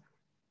exist.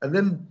 And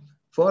then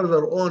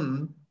further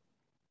on,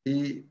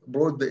 he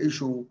brought the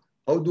issue,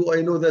 how do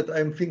I know that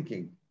I'm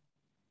thinking?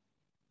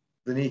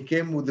 Then he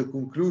came with the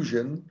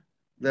conclusion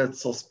that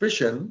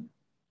suspicion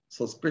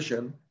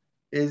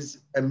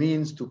is a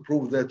means to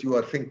prove that you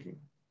are thinking.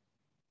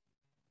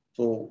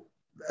 So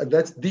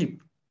that's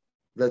deep.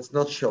 That's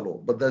not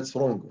shallow, but that's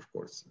wrong, of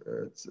course.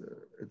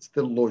 It's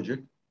still logic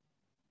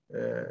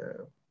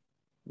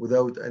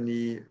without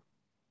any,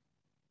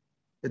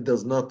 it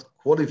does not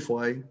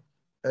qualify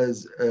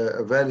as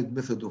a valid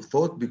method of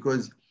thought,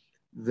 because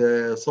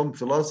some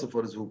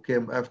philosophers who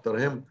came after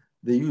him,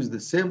 they used the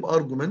same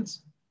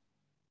arguments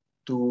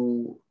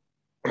to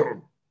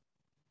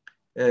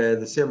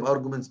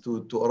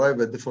to arrive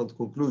at different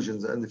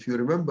conclusions. And if you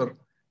remember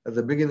at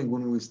the beginning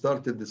when we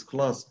started this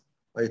class,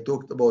 I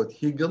talked about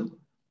Hegel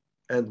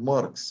and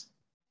Marx.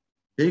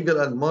 Hegel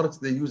and Marx,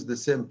 they use the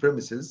same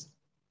premises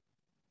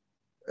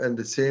and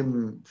the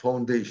same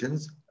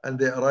foundations, and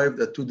they arrived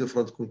at two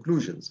different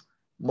conclusions.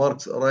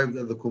 Marx arrived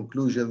at the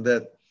conclusion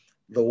that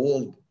the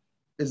world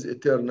is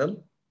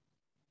eternal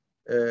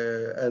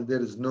and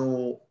there is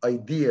no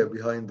idea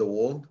behind the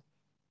world.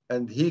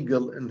 And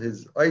Hegel, in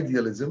his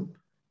idealism,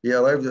 he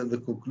arrived at the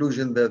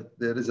conclusion that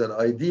there is an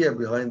idea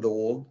behind the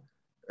world,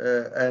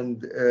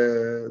 and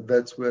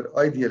that's where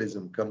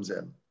idealism comes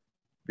in,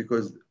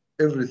 because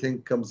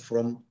everything comes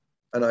from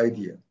an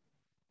idea.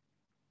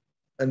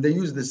 And they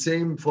use the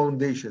same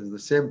foundations, the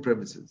same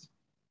premises.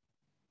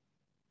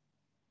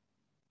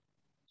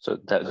 So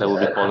that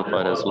would be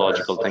qualified as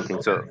logical thinking.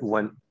 So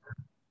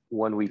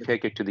when we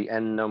take it to the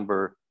n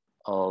number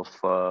of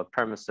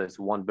premises,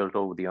 one built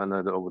over the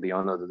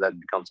another, that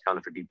becomes kind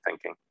of a deep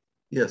thinking.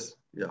 Yes,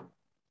 yeah.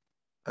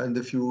 And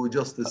if you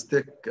just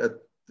stick at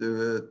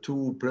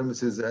two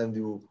premises and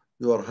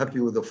you are happy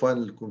with the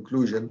final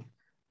conclusion,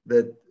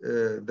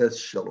 that's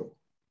shallow.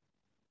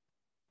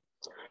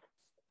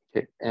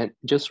 Okay, and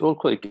just real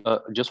quick,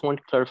 just want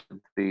to clarify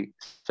the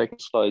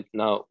second slide.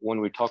 Now, when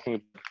we're talking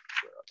about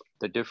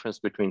the difference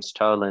between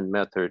style and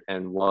method,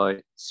 and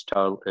why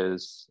style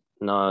is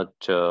not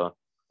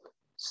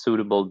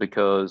suitable,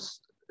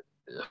 because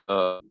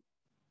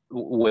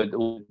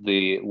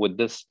with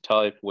this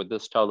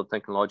style of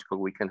thinking logical,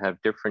 we can have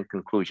different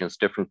conclusions,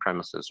 different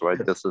premises, right?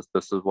 Yes.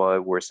 This is why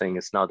we're saying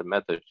it's not a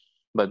method,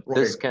 but Right.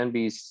 this can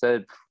be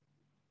said.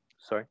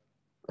 Sorry.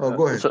 Oh,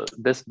 go ahead. So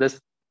this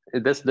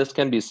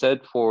can be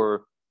said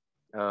for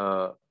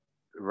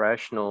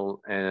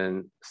rational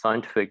and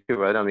scientific,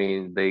 right? I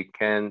mean, they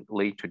can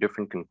lead to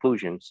different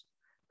conclusions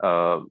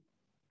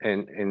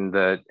in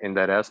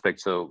that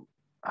aspect. So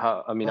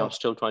I mean, I'm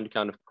still trying to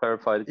kind of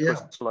clarify,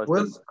 crystallize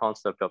this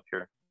concept up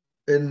here.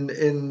 I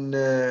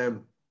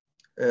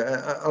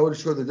will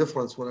show the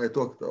difference when I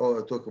talk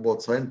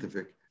about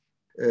scientific,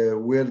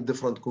 where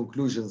different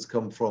conclusions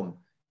come from.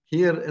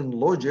 Here in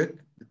logic,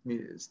 let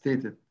me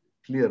state it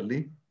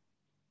clearly.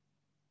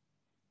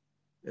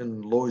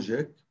 In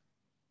logic,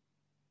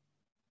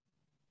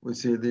 we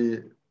see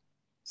the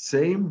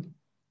same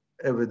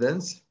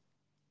evidence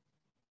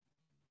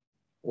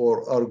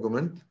or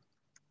argument,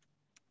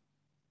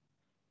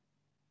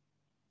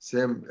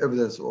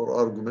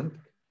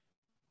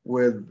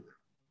 with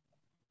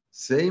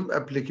same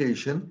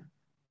application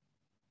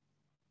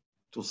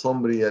to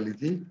some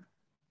reality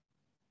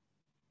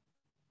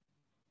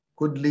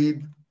could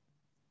lead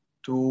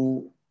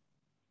to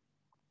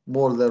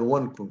more than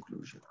one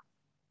conclusion,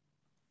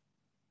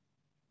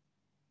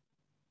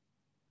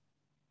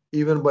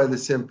 even by the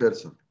same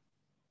person.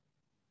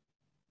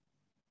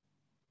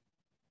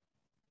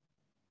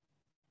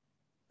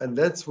 And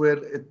that's where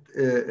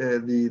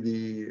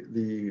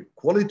the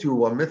quality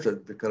of a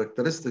method, the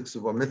characteristics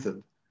of a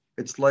method,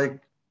 it's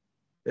like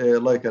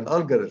an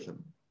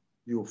algorithm.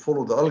 You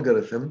follow the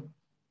algorithm.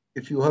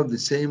 If you have the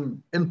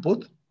same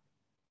input,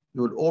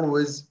 you will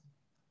always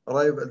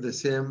arrive at the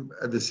same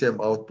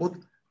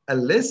output,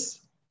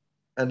 unless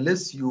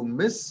you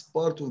miss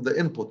part of the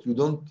input. You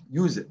don't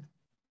use it.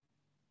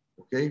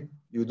 Okay,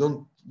 you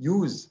don't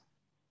use.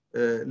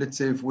 Let's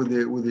say if with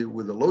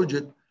the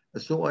logic,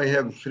 so I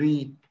have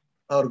three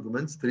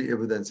arguments, three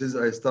evidences.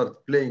 I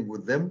start playing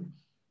with them.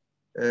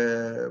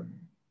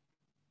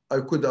 I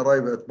could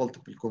arrive at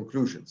multiple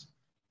conclusions.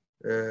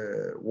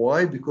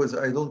 Why? Because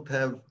I don't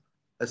have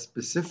a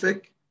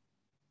specific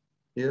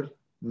here,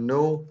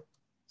 no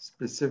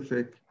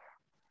specific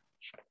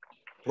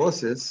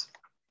process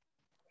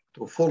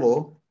to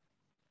follow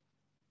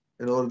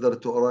in order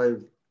to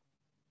arrive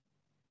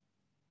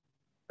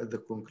at the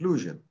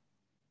conclusion.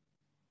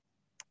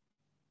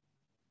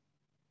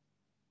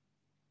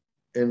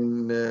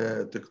 In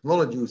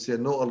technology, we say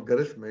no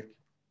algorithmic.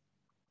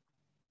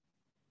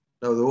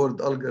 Now the word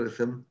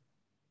algorithm,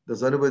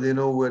 does anybody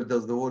know where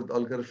does the word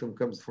algorithm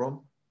comes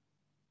from?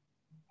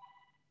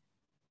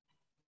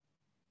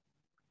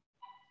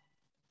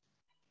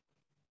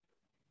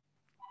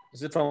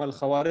 Is it from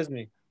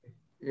Al-Khwarizmi?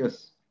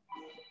 Yes.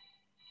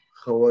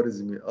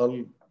 Khwarizmi.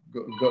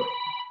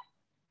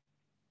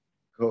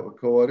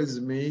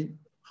 Khwarizmi.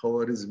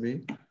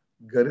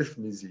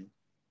 Garithmizi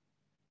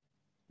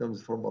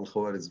comes from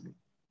Al-Khwarizmi.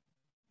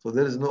 So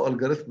there is no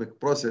algorithmic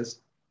process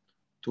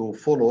to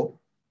follow,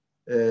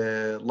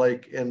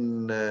 like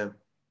in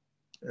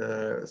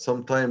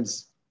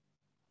sometimes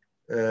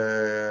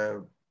I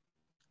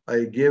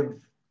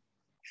give,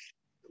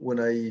 when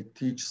I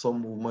teach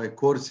some of my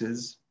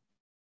courses,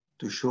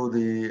 to show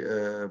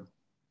the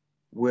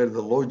where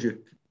the logic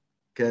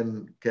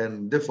can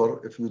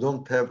differ. If you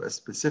don't have a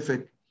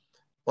specific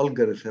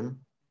algorithm,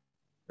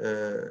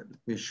 let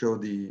me show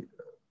the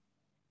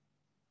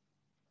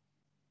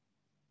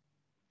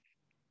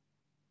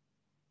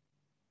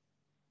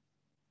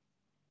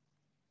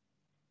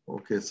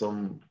okay,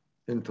 some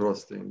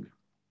interesting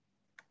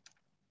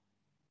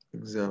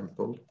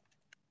example.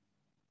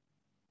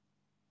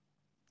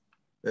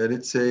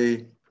 Let's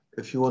say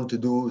if you want to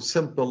do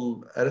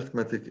simple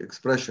arithmetic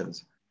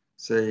expressions,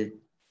 say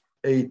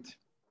 8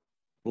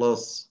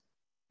 plus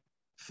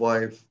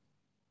 5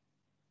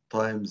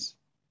 times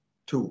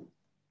 2.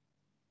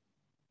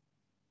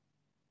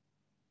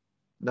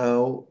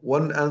 Now,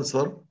 one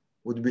answer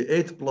would be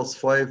 8 plus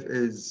 5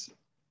 is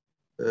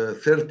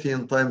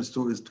 13 times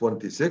 2 is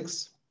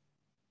 26.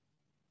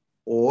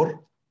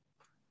 Or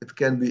it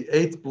can be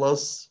 8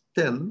 plus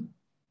 10,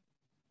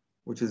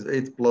 which is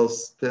 8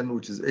 plus 10,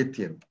 which is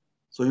 18.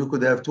 So you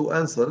could have two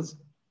answers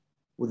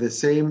with the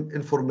same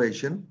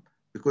information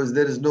because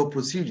there is no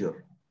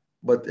procedure.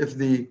 But if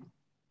the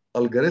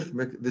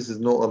algorithmic, this is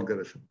no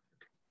algorithm.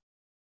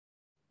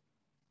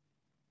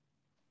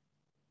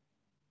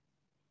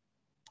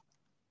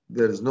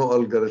 There is no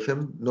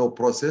algorithm, no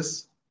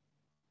process,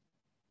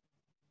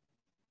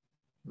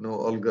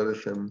 no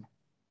algorithm,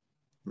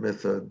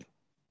 method,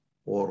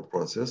 or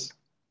process.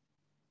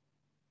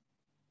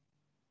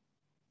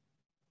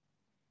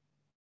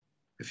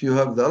 If you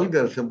have the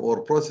algorithm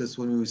or process,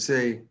 when you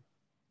say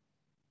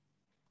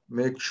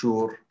make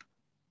sure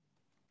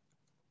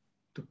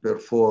to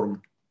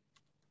perform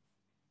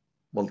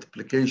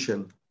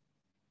multiplication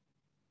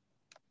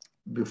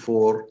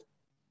before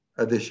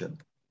addition.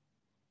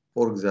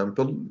 For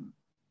example,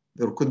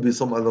 there could be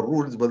some other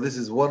rules, but this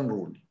is one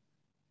rule.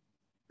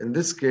 In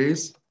this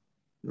case,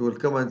 you will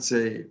come and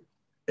say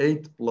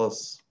 8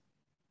 plus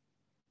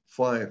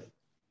 5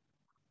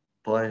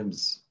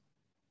 times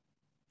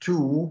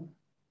 2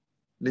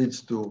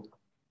 leads to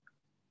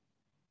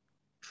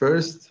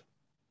first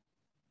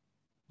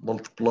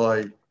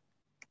multiply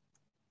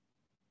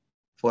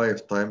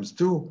 5 times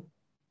 2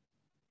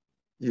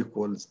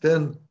 equals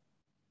 10.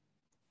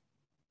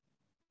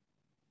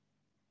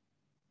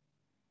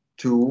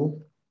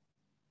 2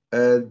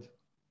 add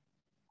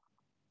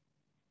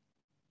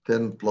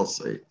 10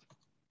 plus 8.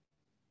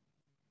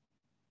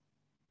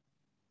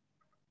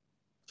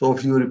 So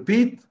if you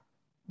repeat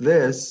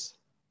this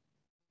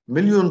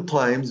million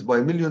times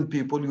by million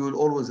people, you will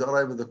always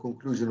arrive at the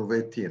conclusion of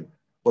 18.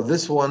 But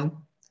this one,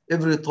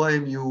 every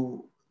time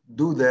you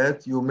do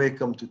that, you may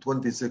come to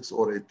 26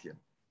 or 18.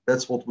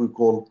 That's what we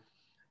call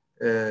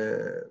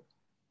no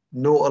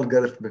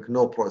algorithmic,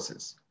 no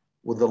process.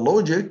 With the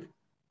logic,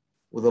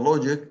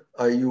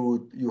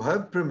 you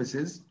have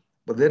premises,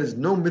 but there is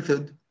no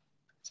method,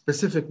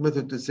 specific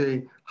method to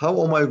say,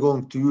 how am I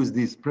going to use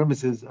these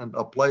premises and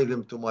apply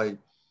them to my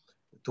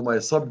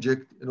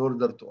subject in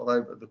order to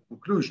arrive at the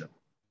conclusion.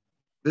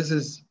 This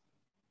is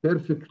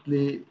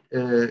perfectly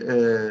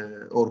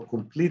or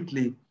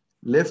completely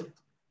left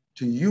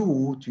to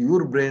you, to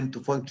your brain to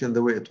function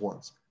the way it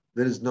wants.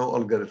 There is no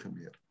algorithm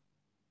here.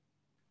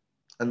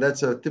 And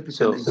that's a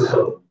typical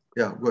example.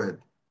 Yeah, go ahead.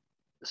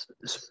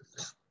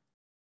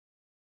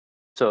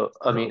 So,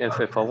 I mean,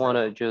 if I want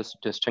to just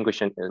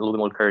distinguish in a little bit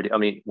more clarity, I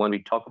mean, when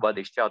we talk about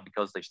the ijtihad,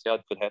 because the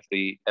ijtihad could have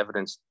the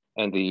evidence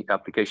and the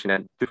application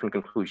and different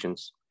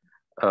conclusions.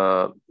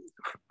 I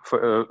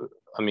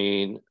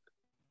mean,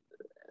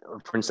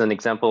 for instance,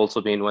 example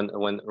also being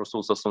when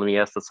Rasul asked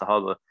the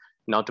Sahaba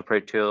not to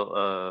pray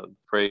till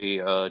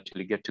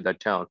you get to that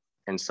town,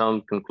 and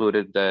some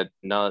concluded that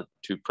not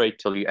to pray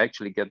till you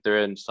actually get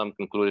there, and some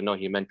concluded no,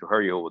 he meant to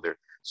hurry over there.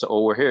 So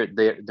over here,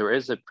 there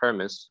is a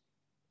premise,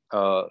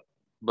 but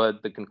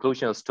the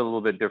conclusion is still a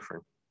little bit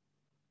different.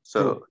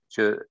 So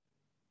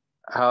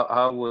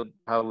how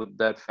would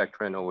that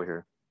factor in over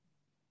here?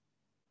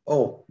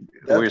 Oh,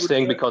 we're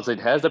saying because it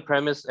has a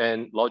premise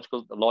and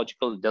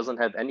logical doesn't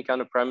have any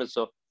kind of premise.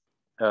 So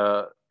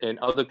in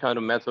other kind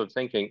of method of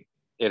thinking,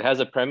 it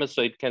has a premise,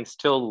 so it can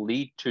still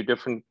lead to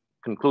different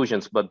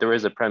conclusions, but there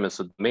is a premise.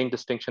 So the main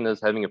distinction is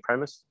having a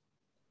premise.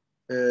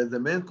 The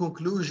main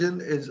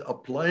conclusion is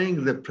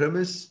applying the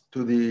premise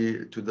to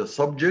the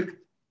subject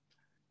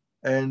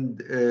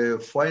and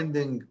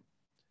finding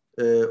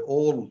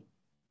all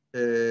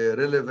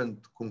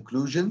relevant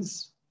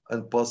conclusions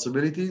and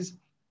possibilities,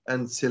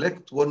 and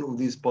select one of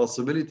these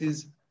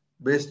possibilities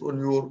based on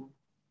your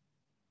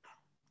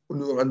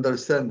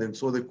understanding.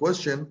 So the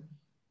question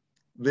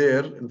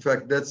there, in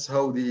fact, that's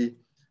how the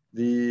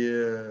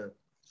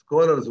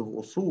scholars of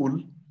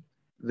Usul,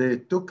 they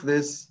took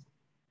this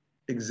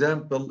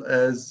example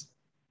as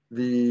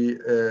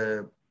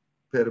the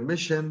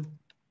permission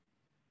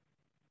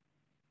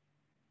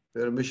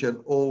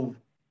of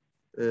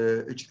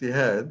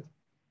ijtihad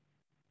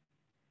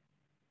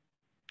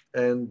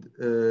and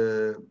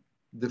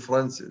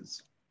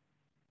differences.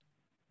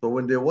 So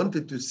when they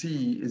wanted to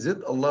see, is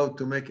it allowed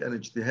to make an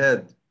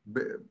ijtihad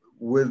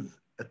with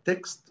a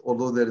text,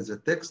 although there is a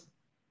text,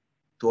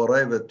 to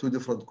arrive at two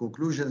different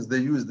conclusions, they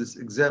use this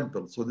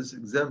example. So this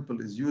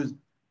example is used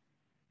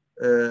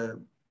to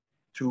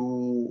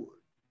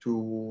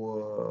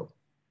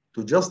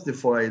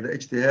justify the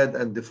ijtihad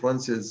and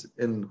differences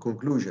in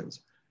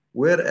conclusions.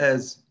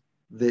 Whereas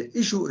the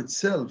issue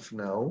itself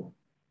now,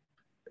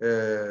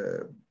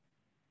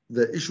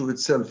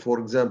 for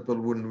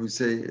example, when we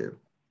say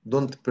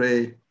don't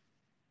pray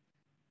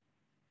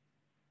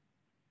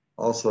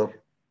Asr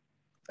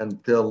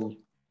until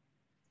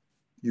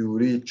you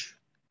reach,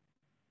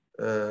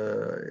 I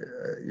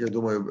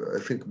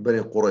think, Bani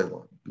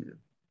Qurayza.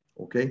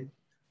 Okay?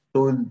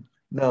 So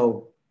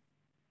now,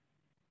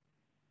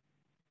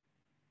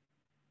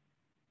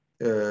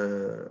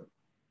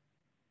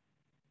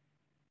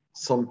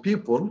 some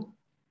people,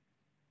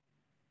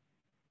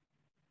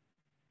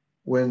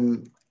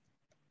 when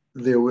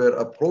they were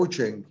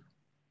approaching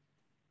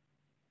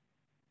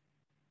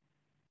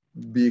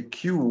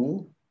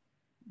BQ,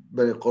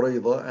 Bani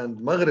Qurayza,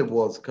 and Maghrib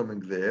was coming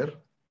there,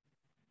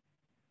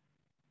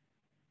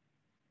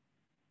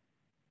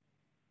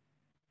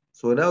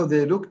 so now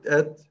they looked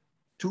at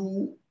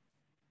two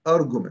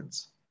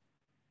arguments.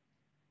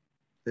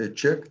 They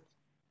checked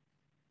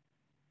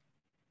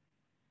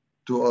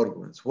two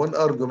arguments. One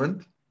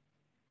argument,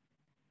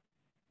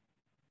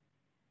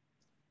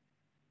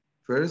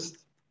 first,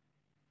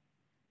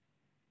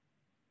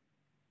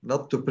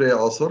 not to pray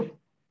Asr.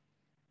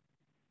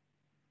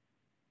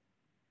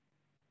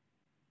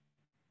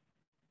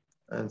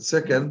 And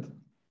second,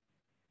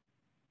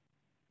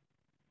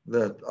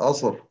 that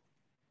Asr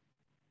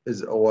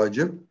is a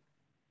wajib.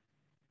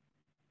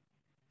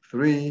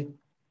 3,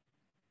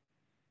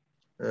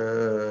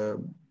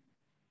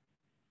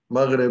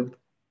 Maghrib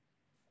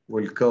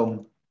will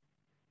come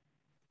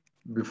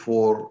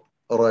before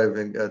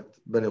arriving at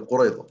Bani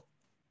Qurayza.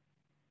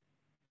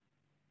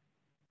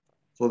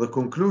 So the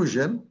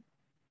conclusion,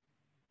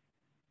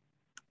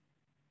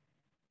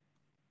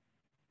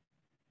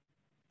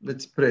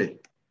 let's pray.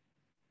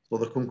 So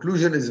the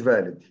conclusion is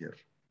valid here.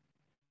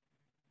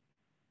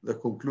 The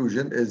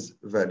conclusion is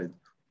valid.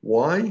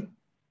 Why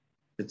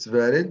it's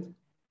valid?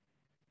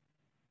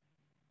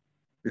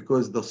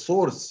 Because the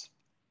source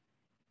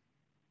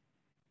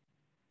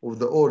of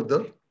the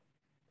order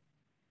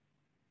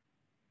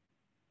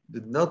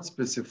did not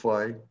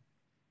specify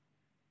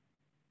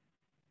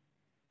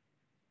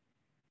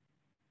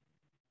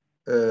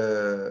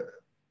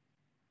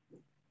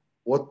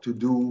what to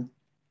do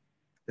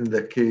in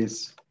the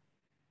case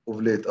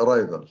of late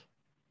arrival.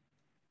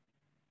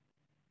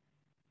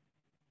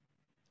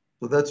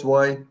 So that's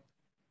why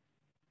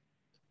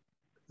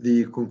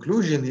the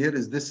conclusion here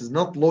is this is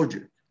not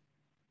logic.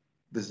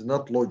 This is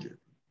not logic.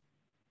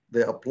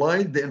 They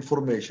applied the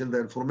information. The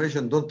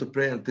information don't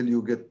pray until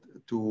you get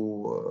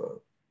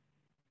to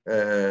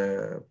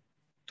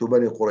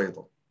Bani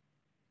Qurayza.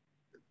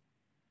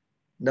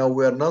 Now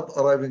we are not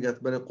arriving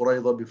at Bani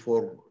Qurayza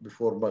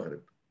before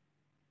Maghrib.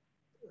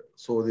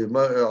 So the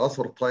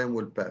Asr time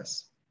will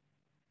pass.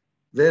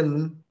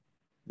 Then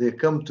they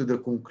come to the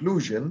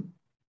conclusion,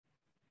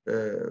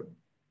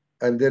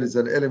 and there is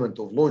an element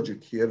of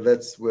logic here.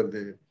 That's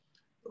where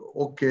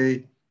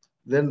okay,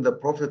 then the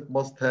Prophet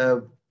must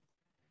have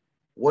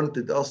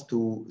wanted us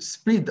to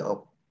speed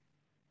up.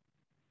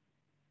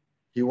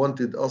 He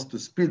wanted us to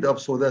speed up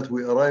so that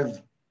we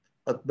arrive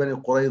at Bani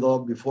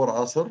Qurayza before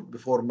Asr,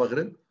 before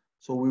Maghrib.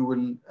 So we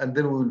will, and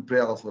then we will pray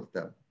Asr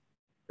time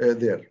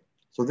there.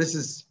 So this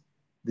is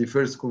the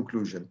first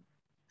conclusion.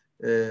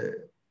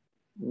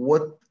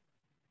 What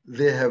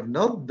they have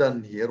not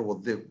done here,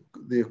 what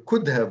they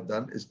could have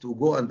done is to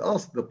go and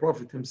ask the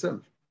Prophet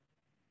himself.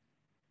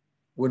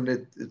 When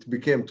it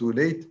became too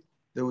late,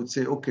 they would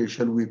say, okay,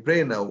 shall we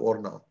pray now or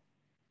not?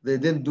 They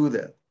didn't do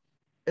that.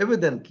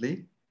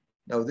 Evidently,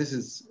 now this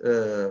is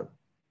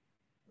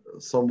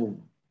some of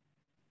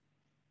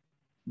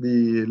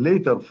the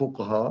later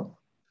fuqaha,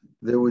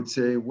 they would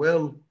say,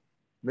 well,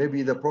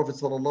 maybe the Prophet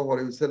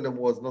ﷺ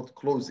was not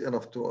close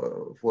enough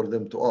for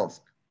them to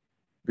ask.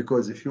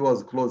 Because if he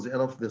was close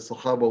enough, the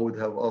Sahaba would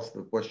have asked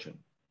the question.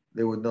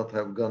 They would not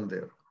have gone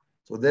there.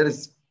 So there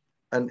is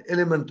an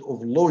element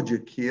of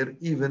logic here,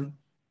 even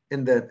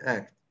in that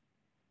act.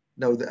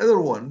 Now the other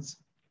ones,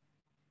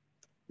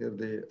 here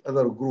the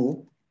other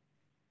group,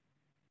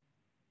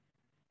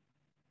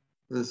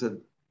 they said,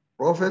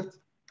 Prophet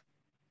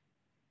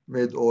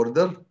made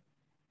order.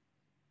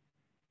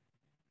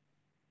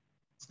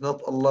 It's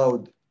not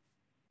allowed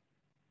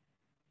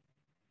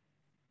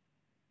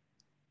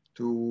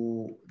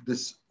to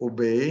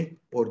disobey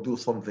or do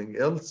something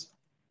else.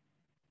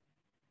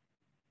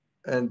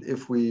 And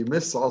if we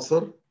miss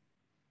Asr,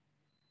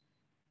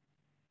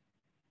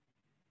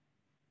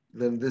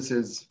 then this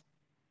is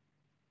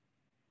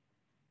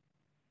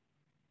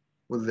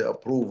with the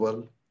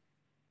approval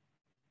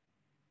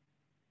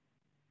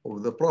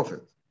of the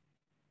Prophet.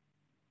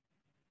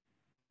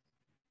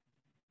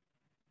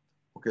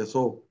 Okay,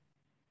 so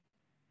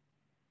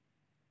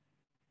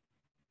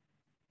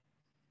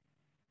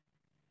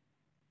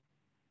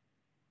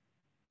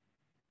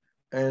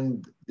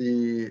and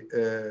the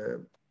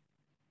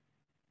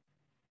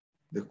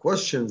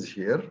questions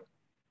here,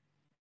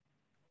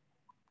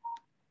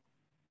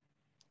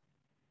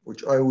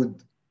 which I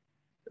would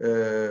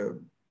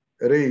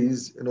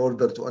raise in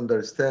order to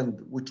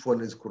understand which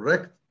one is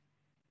correct.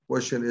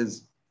 Question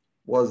is,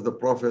 was the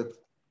Prophet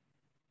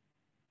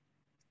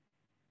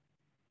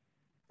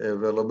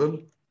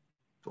available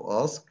to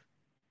ask?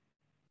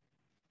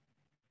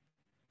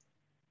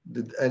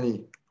 Did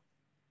any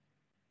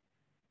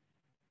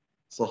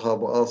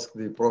Sahaba ask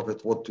the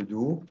Prophet what to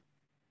do?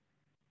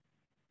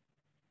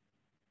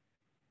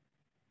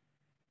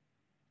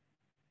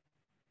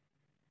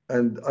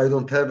 And I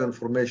don't have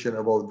information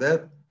about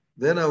that.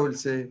 Then I will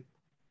say,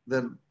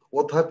 then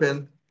what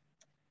happened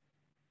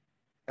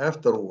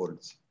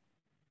afterwards?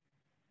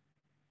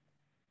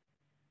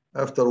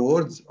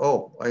 Afterwards,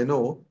 oh, I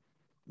know,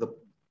 the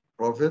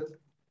Prophet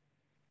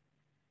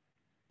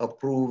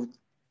approved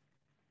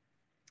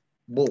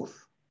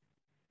both.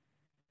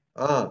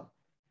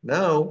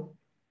 Now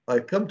I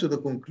come to the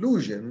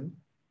conclusion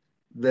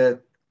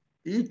that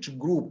each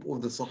group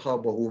of the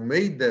Sahaba who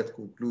made that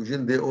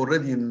conclusion, they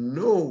already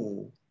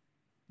know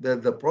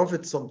that the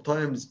Prophet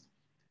sometimes,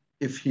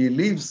 if he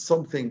leaves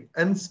something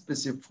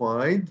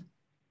unspecified,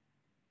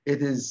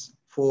 it is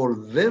for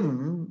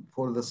them,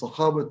 for the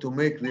Sahaba, to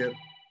make their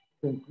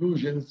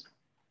conclusions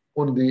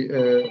on the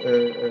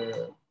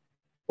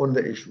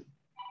issue.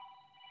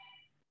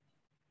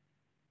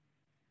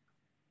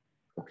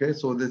 Okay,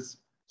 so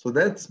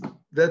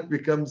that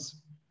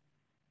becomes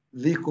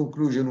the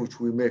conclusion which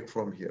we make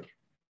from here.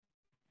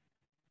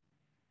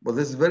 But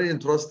this is a very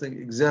interesting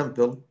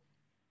example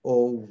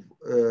of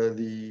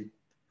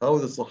how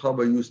the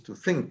Sahaba used to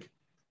think,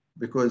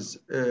 because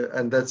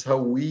and that's how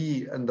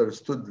we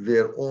understood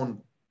their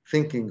own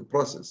thinking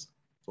process.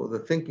 So the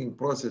thinking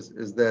process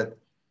is that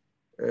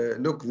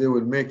look, they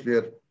will make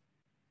their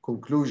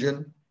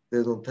conclusion,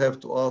 they don't have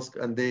to ask,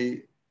 and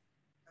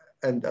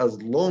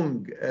as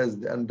long as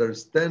the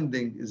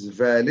understanding is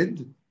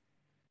valid,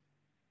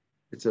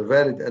 it's a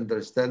valid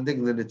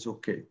understanding, then it's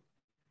okay.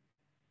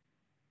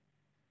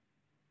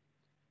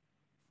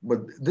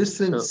 But this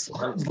thing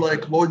sounds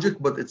like logic,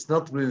 but it's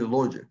not really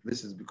logic.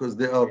 This is because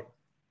they are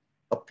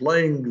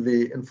applying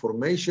the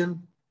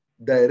information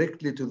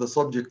directly to the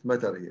subject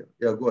matter here.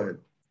 Yeah, go ahead.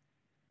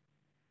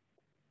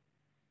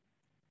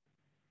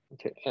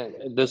 Okay,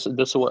 and this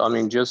I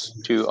mean,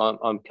 just to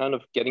I'm kind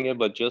of getting it,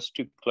 but just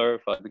to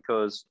clarify,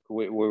 because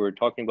we were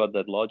talking about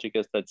that logic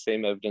as that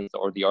same evidence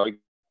or the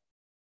argument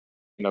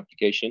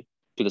application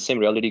to the same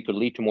reality could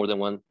lead to more than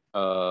one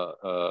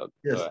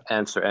Yes.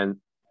 answer. And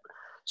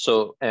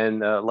so, and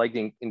like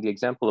in the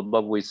example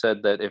above, we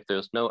said that if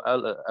there's no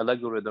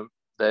algorithm,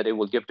 that it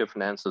will give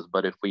different answers.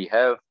 But if we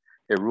have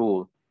a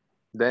rule,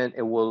 then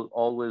it will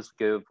always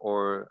give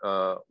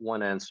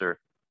one answer.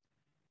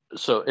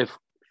 So if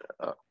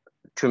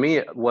to me,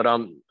 what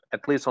I'm,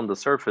 at least on the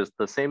surface,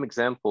 the same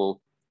example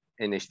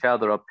in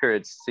Ishtader up here,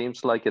 it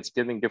seems like it's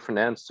giving different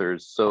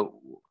answers. So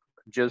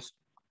just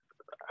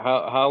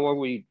how are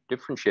we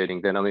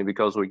differentiating then? I mean,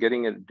 because we're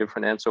getting a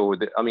different answer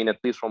with it. I mean, at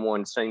least from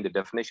one saying the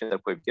definition that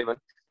we've given,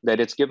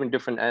 that it's given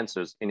different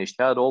answers in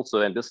Ishtihad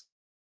also, and this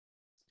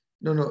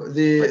No,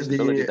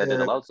 flexibility that it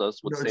allows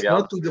us would no, say it's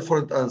not two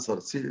different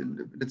answers. See,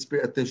 let's pay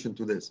attention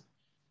to this.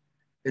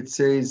 It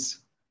says,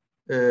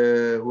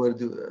 where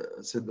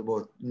said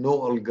about no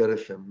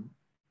algorithm,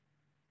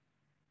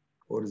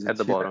 or is it at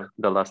the here? bottom,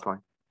 the last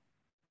line.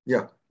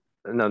 Yeah.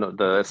 No,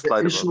 the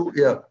slide issue, above.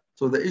 yeah.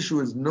 So the issue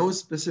is no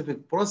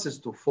specific process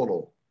to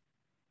follow.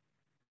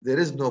 There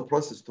is no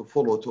process to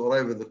follow to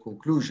arrive at the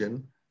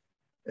conclusion,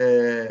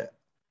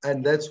 and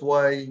that's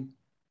why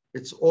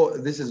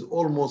this is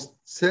almost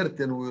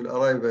certain we will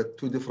arrive at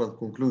two different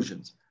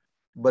conclusions.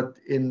 But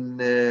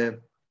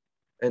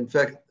in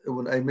fact,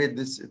 when I made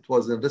this, it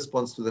was in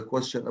response to the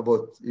question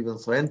about even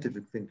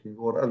scientific thinking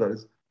or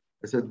others.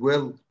 I said,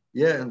 well,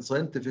 yeah, in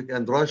scientific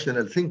and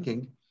rational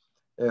thinking,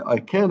 I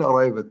can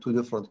arrive at two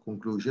different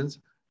conclusions,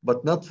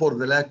 but not for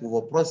the lack of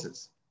a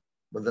process.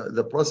 But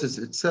the process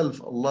itself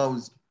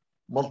allows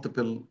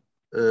multiple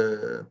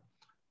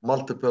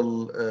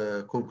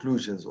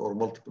conclusions or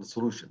multiple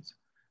solutions.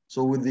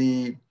 So with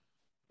the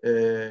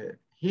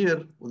here,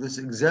 with this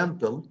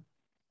example,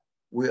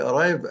 we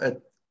arrive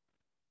at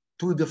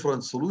two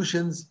different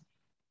solutions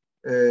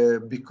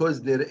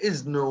because there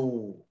is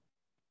no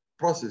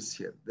process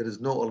here. There is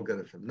no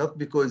algorithm, not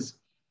because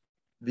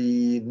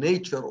the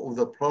nature of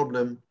the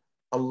problem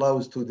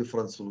allows two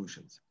different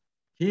solutions.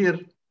 Here,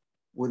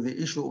 with the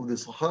issue of the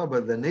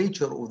Sahaba, the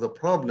nature of the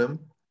problem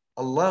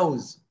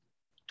allows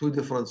two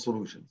different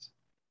solutions.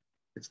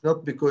 It's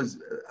not because,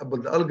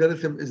 but the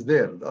algorithm is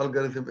there. The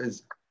algorithm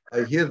is,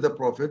 I hear the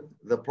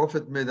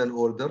Prophet made an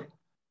order,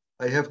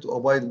 I have to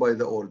abide by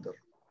the order.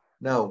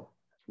 Now,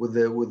 with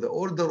the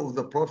order of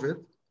the Prophet,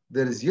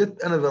 there is yet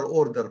another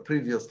order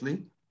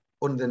previously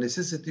on the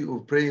necessity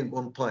of praying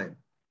on time.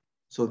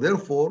 So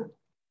therefore,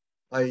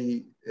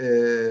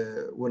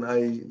 when I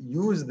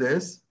use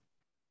this,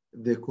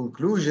 the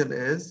conclusion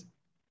is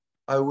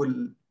I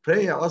will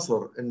pray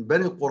Asr in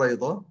Bani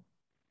Qurayza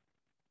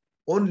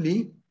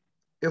only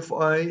if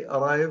I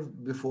arrive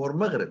before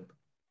Maghrib.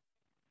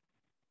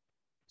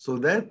 So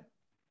that,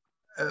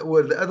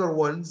 where the other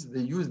ones,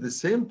 they use the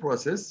same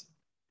process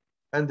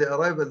and they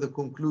arrive at the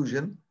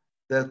conclusion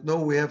that no,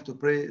 we have to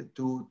pray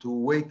to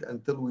wait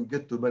until we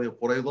get to Bani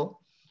Qurayza,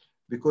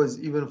 because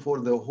even for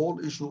the whole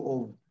issue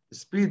of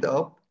speed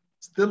up,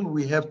 still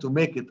we have to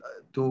make it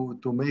to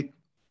make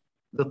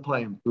the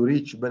time to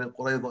reach Bani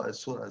Qurayza as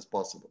soon as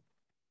possible.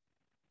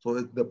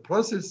 So the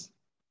process,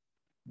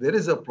 there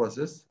is a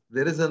process,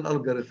 there is an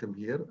algorithm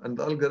here, and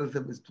the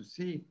algorithm is to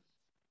see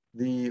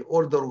the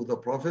order of the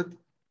Prophet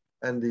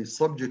and the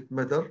subject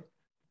matter,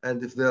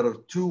 and if there are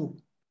two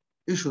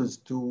issues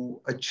to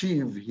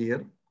achieve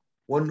here,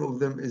 one of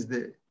them is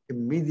the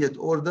immediate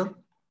order,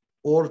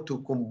 or to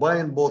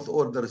combine both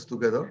orders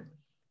together,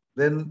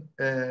 then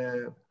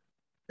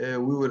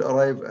we will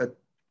arrive at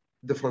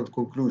different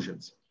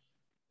conclusions.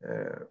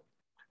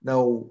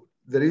 Now,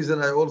 the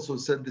reason I also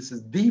said this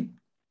is deep,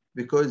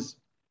 because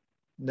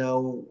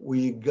now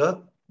we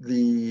got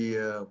we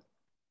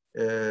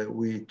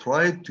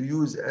tried to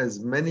use as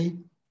many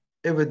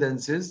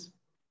evidences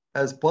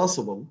as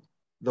possible.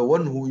 The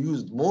one who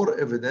used more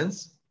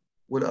evidence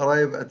will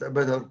arrive at a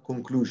better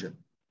conclusion.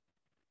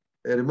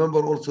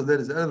 Remember also there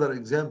is another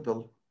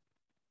example,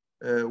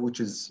 which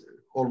is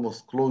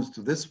almost close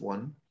to this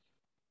one,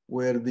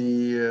 where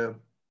the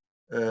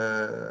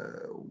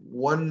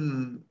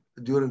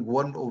during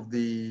one of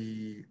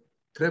the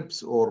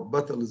trips or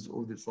battles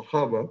of the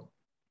Sahaba,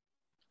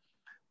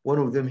 one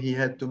of them, he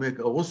had to make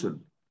a ghusl,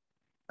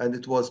 and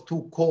it was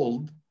too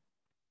cold.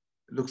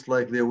 It looks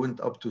like they went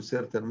up to a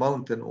certain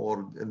mountain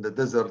or in the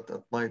desert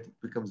at night,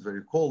 it becomes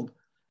very cold,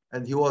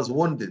 and he was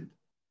wounded.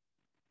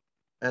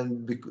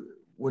 And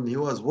when he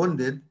was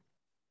wounded,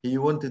 he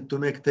wanted to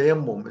make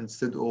tayammum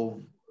instead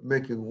of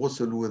making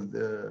ghusl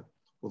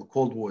with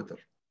cold water.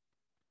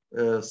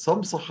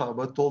 Some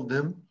Sahaba told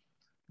him,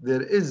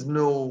 there is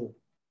no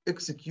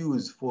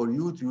excuse for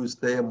you to use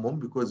tayammum,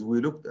 because we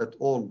looked at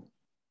all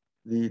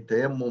the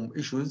tayammum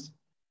issues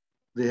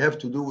they have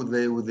to do with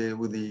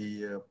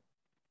the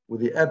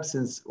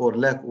absence or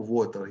lack of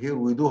water. Here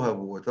we do have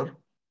water,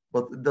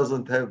 but it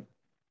doesn't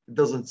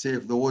say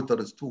if the water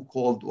is too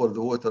cold or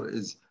the water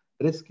is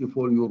risky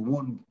for your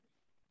wound,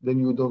 then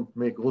you don't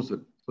make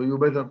ghusl. So you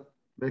better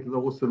make the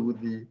ghusl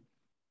with the.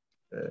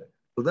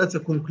 So that's a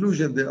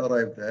conclusion they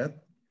arrived at,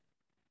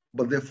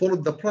 but they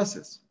followed the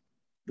process.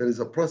 There is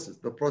a process.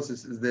 The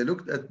process is they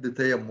looked at the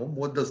tayammum.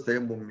 What does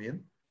tayammum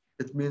mean?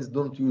 It means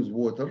don't use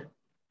water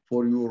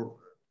for your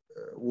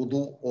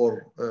wudu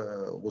or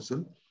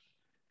ghusl.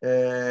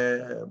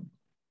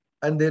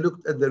 And they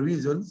looked at the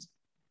reasons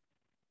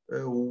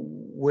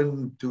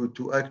when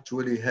to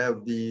actually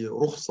have the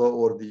rukhsa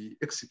or the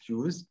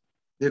excuse.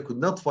 They could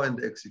not find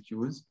the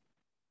excuse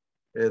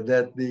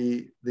that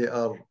they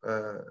are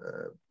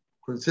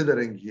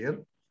considering here.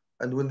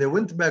 And when they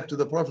went back to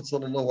the Prophet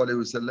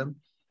ﷺ,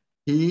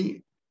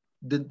 he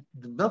did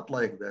not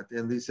like that.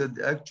 And they said,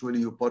 actually,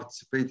 you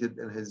participated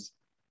in his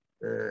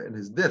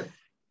death.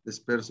 This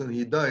person,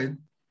 he died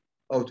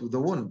out of the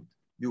wound.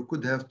 You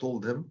could have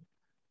told him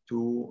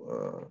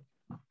to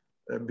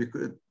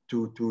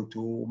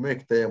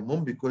make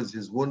tayammum because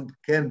his wound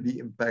can be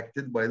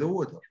impacted by the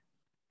water.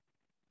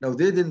 Now,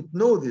 they didn't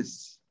know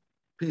this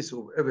piece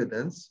of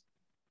evidence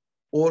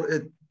or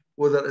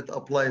whether it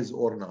applies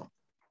or not.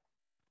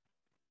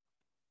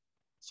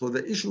 So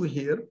the issue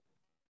here,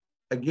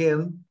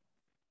 again,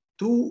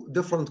 two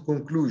different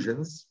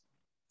conclusions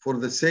for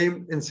the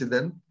same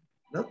incident.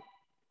 Not,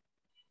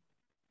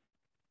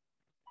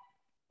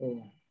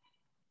 oh,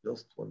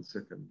 just 1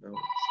 second now.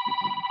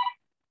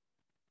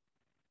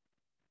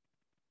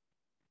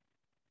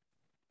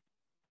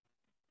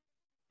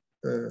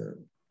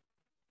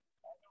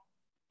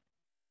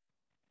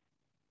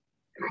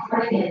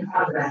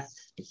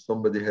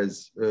 Somebody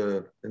has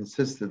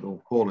insisted on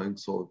calling,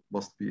 so it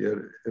must be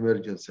an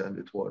emergency, and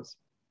it was.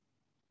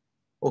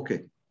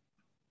 Okay.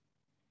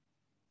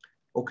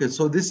 Okay,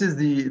 so this is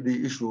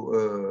the issue,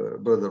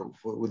 brother,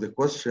 with the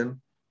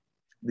question.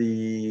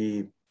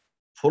 The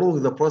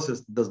following the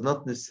process does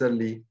not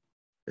necessarily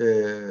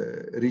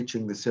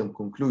reaching the same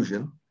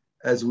conclusion,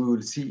 as we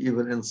will see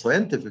even in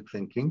scientific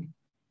thinking.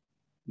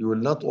 You will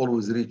not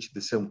always reach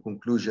the same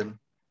conclusion,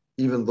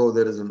 even though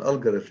there is an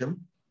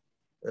algorithm,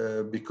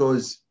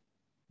 because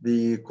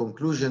the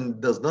conclusion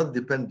does not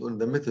depend on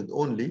the method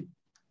only.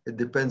 It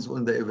depends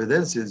on the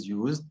evidences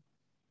used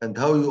and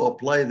how you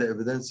apply the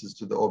evidences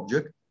to the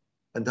object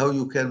and how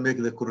you can make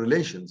the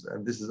correlations.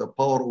 And this is a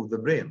power of the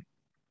brain.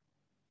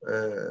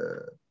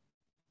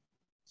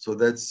 So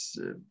that's,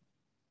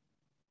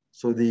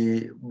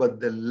 but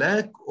the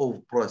lack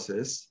of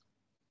process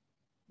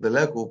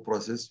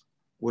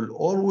will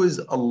always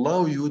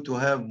allow you to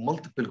have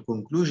multiple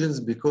conclusions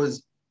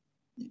because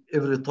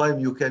every time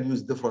you can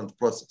use different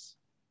process.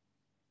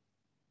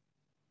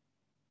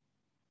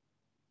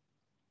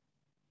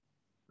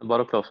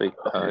 Barakallahu feek.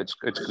 It's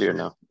clear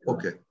now.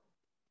 Okay.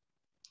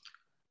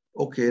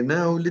 Okay,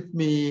 now let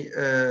me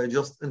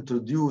just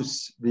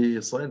introduce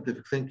the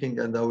scientific thinking,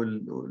 and I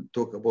will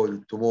talk about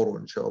it tomorrow,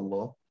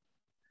 inshallah.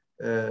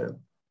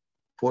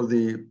 For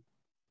the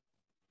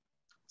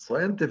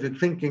scientific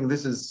thinking,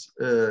 this is,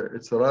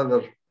 it's a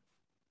rather,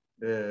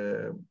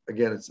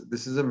 again,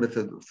 this is a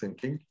method of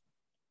thinking.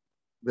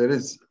 There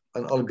is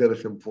an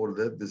algorithm for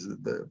that. This is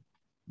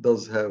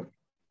does have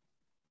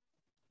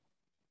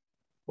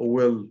a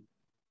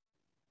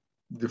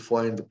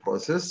well-defined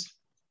process.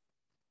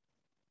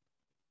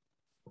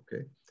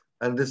 Okay,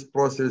 and this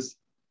process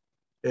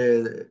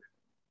is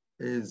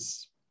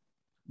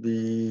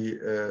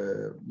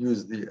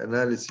use the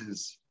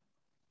analysis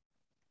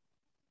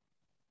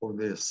of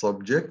the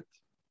subject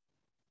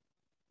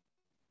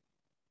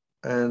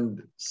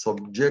and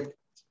subject,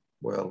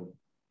 well,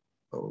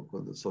 I will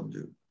call the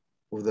subject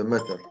of the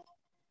matter.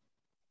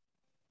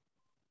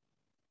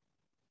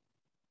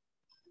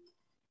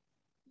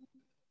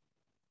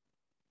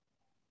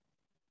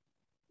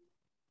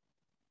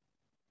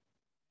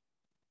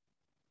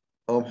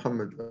 Oh,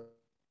 Mohammad.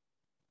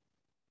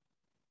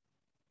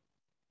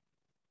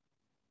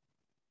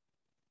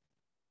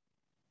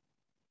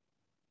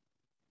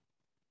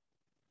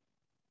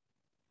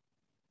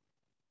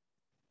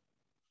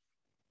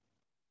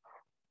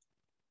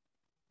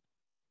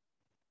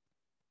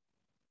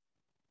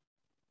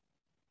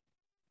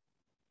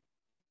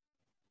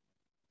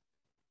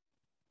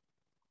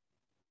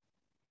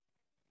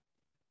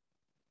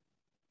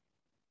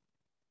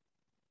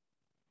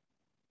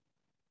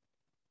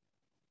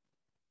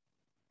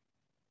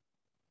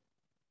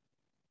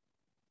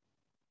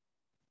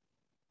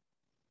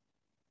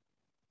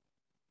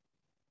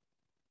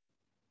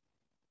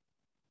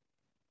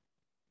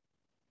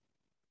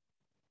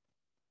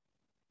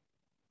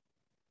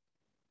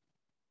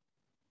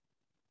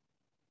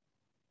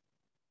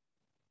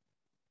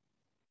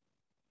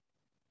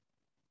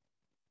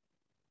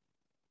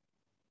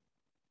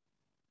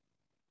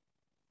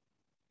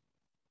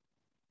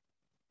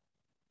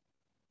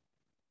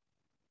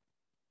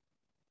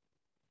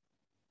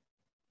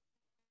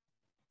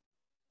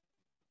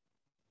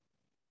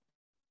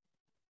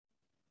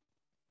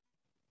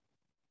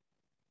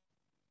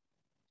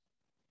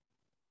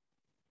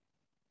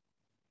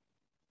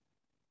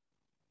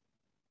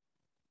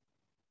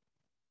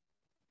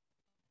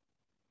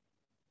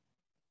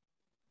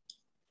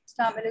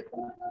 Assalamu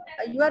alaikum.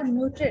 You are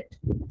muted.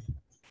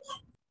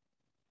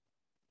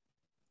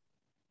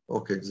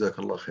 Okay,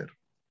 Jazakallah khair.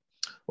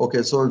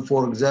 Okay, so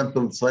for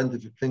example,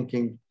 scientific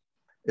thinking,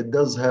 it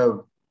does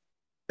have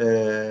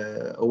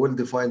a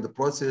well-defined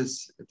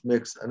process. It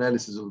makes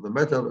analysis of the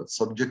matter, it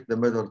subjects the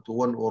matter to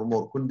one or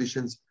more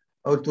conditions.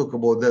 I will talk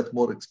about that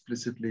more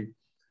explicitly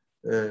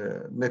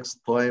next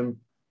time,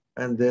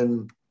 and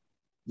then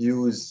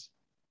use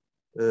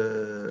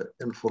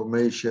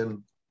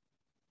information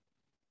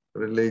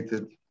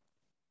related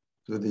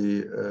to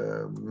the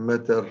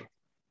matter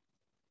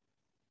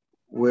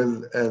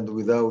with and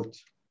without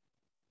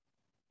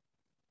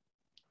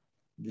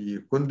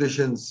the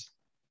conditions.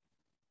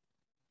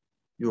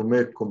 You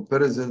make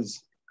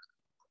comparisons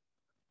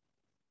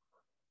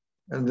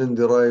and then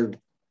derive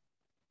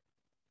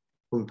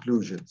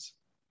conclusions.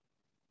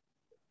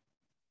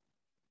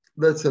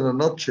 That's in a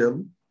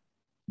nutshell,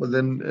 but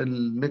then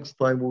next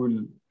time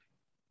we'll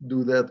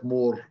do that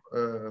more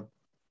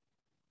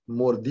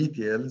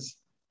details.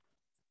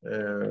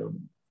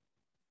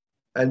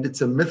 And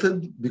it's a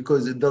method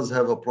because it does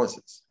have a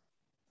process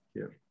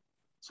here.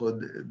 So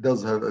it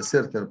does have a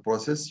certain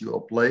process, you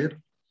apply it.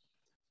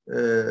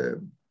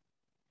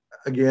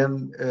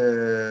 Again,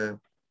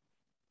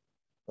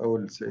 I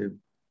will say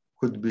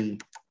could be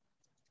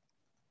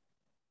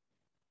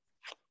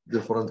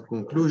different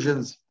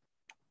conclusions.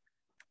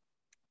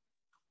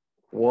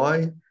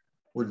 Why?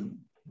 We'll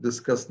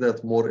discuss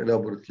that more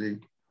elaborately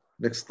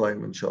next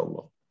time,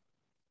 inshallah.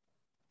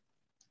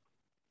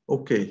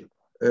 Okay,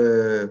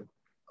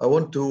 I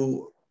want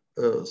to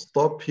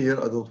stop here.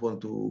 I don't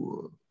want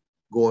to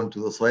go into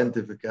the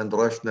scientific and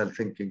rational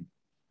thinking.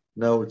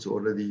 Now it's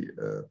already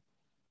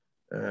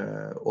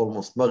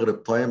almost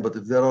Maghrib time, but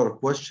if there are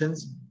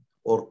questions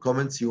or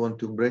comments you want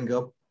to bring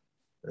up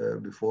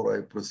before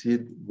I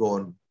proceed, go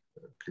on,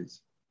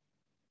 please.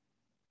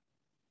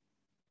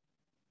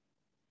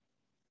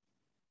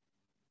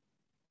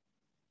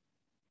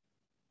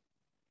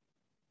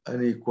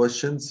 Any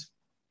questions?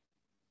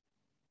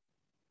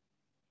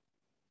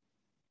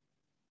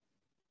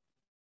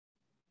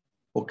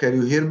 Or can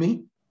you hear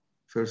me,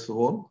 first of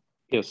all?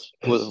 Yes,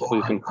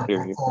 we can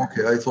hear you.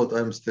 Okay, I thought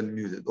I'm still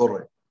muted. All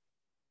right.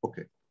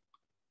 Okay.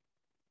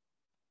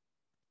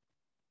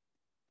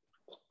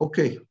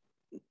 Okay.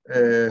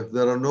 If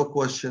there are no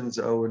questions,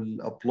 I will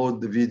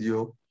upload the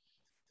video.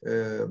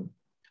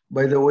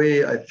 By the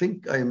way, I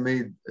think I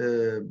made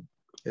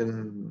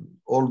in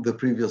all the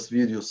previous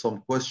videos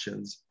some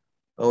questions.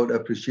 I would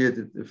appreciate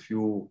it if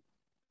you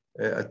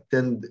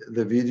attend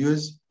the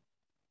videos.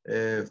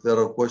 If there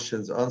are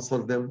questions,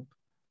 answer them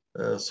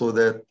so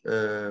that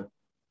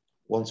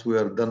once we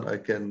are done, I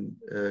can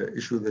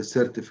issue the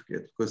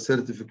certificate, because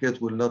certificate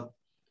will not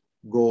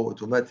go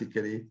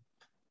automatically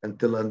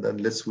until and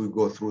unless we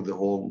go through the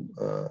whole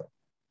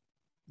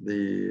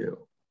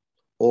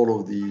all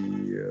of the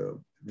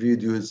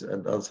videos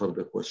and answer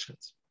the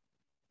questions.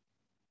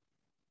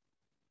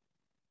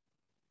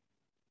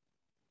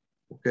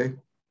 Okay.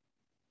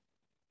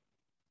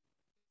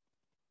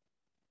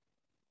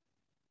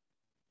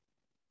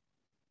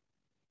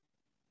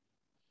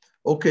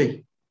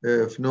 Okay.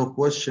 If no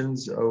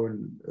questions, I will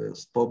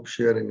stop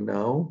sharing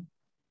now.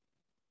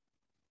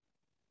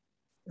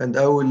 And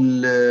I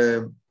will,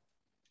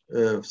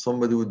 if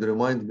somebody would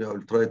remind me, I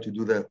will try to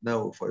do that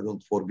now if I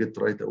don't forget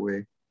right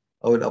away.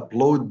 I will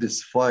upload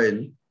this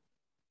file,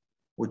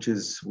 which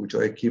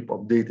I keep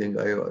updating.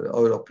 I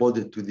will upload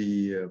it to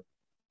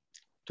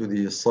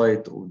the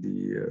site or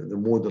the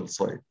model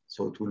site.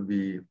 So it will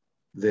be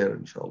there,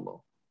 inshallah.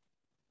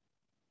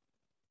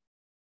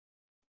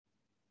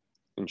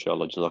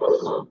 Inshallah,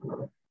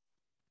 jazakallah.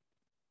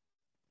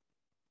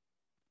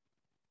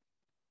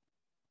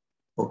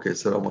 Okay,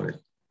 assalamu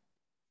alaikum.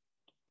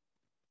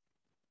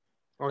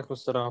 Wa alaikum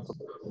assalam.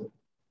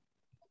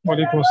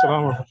 وعليكم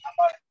السلام ورحمة الله.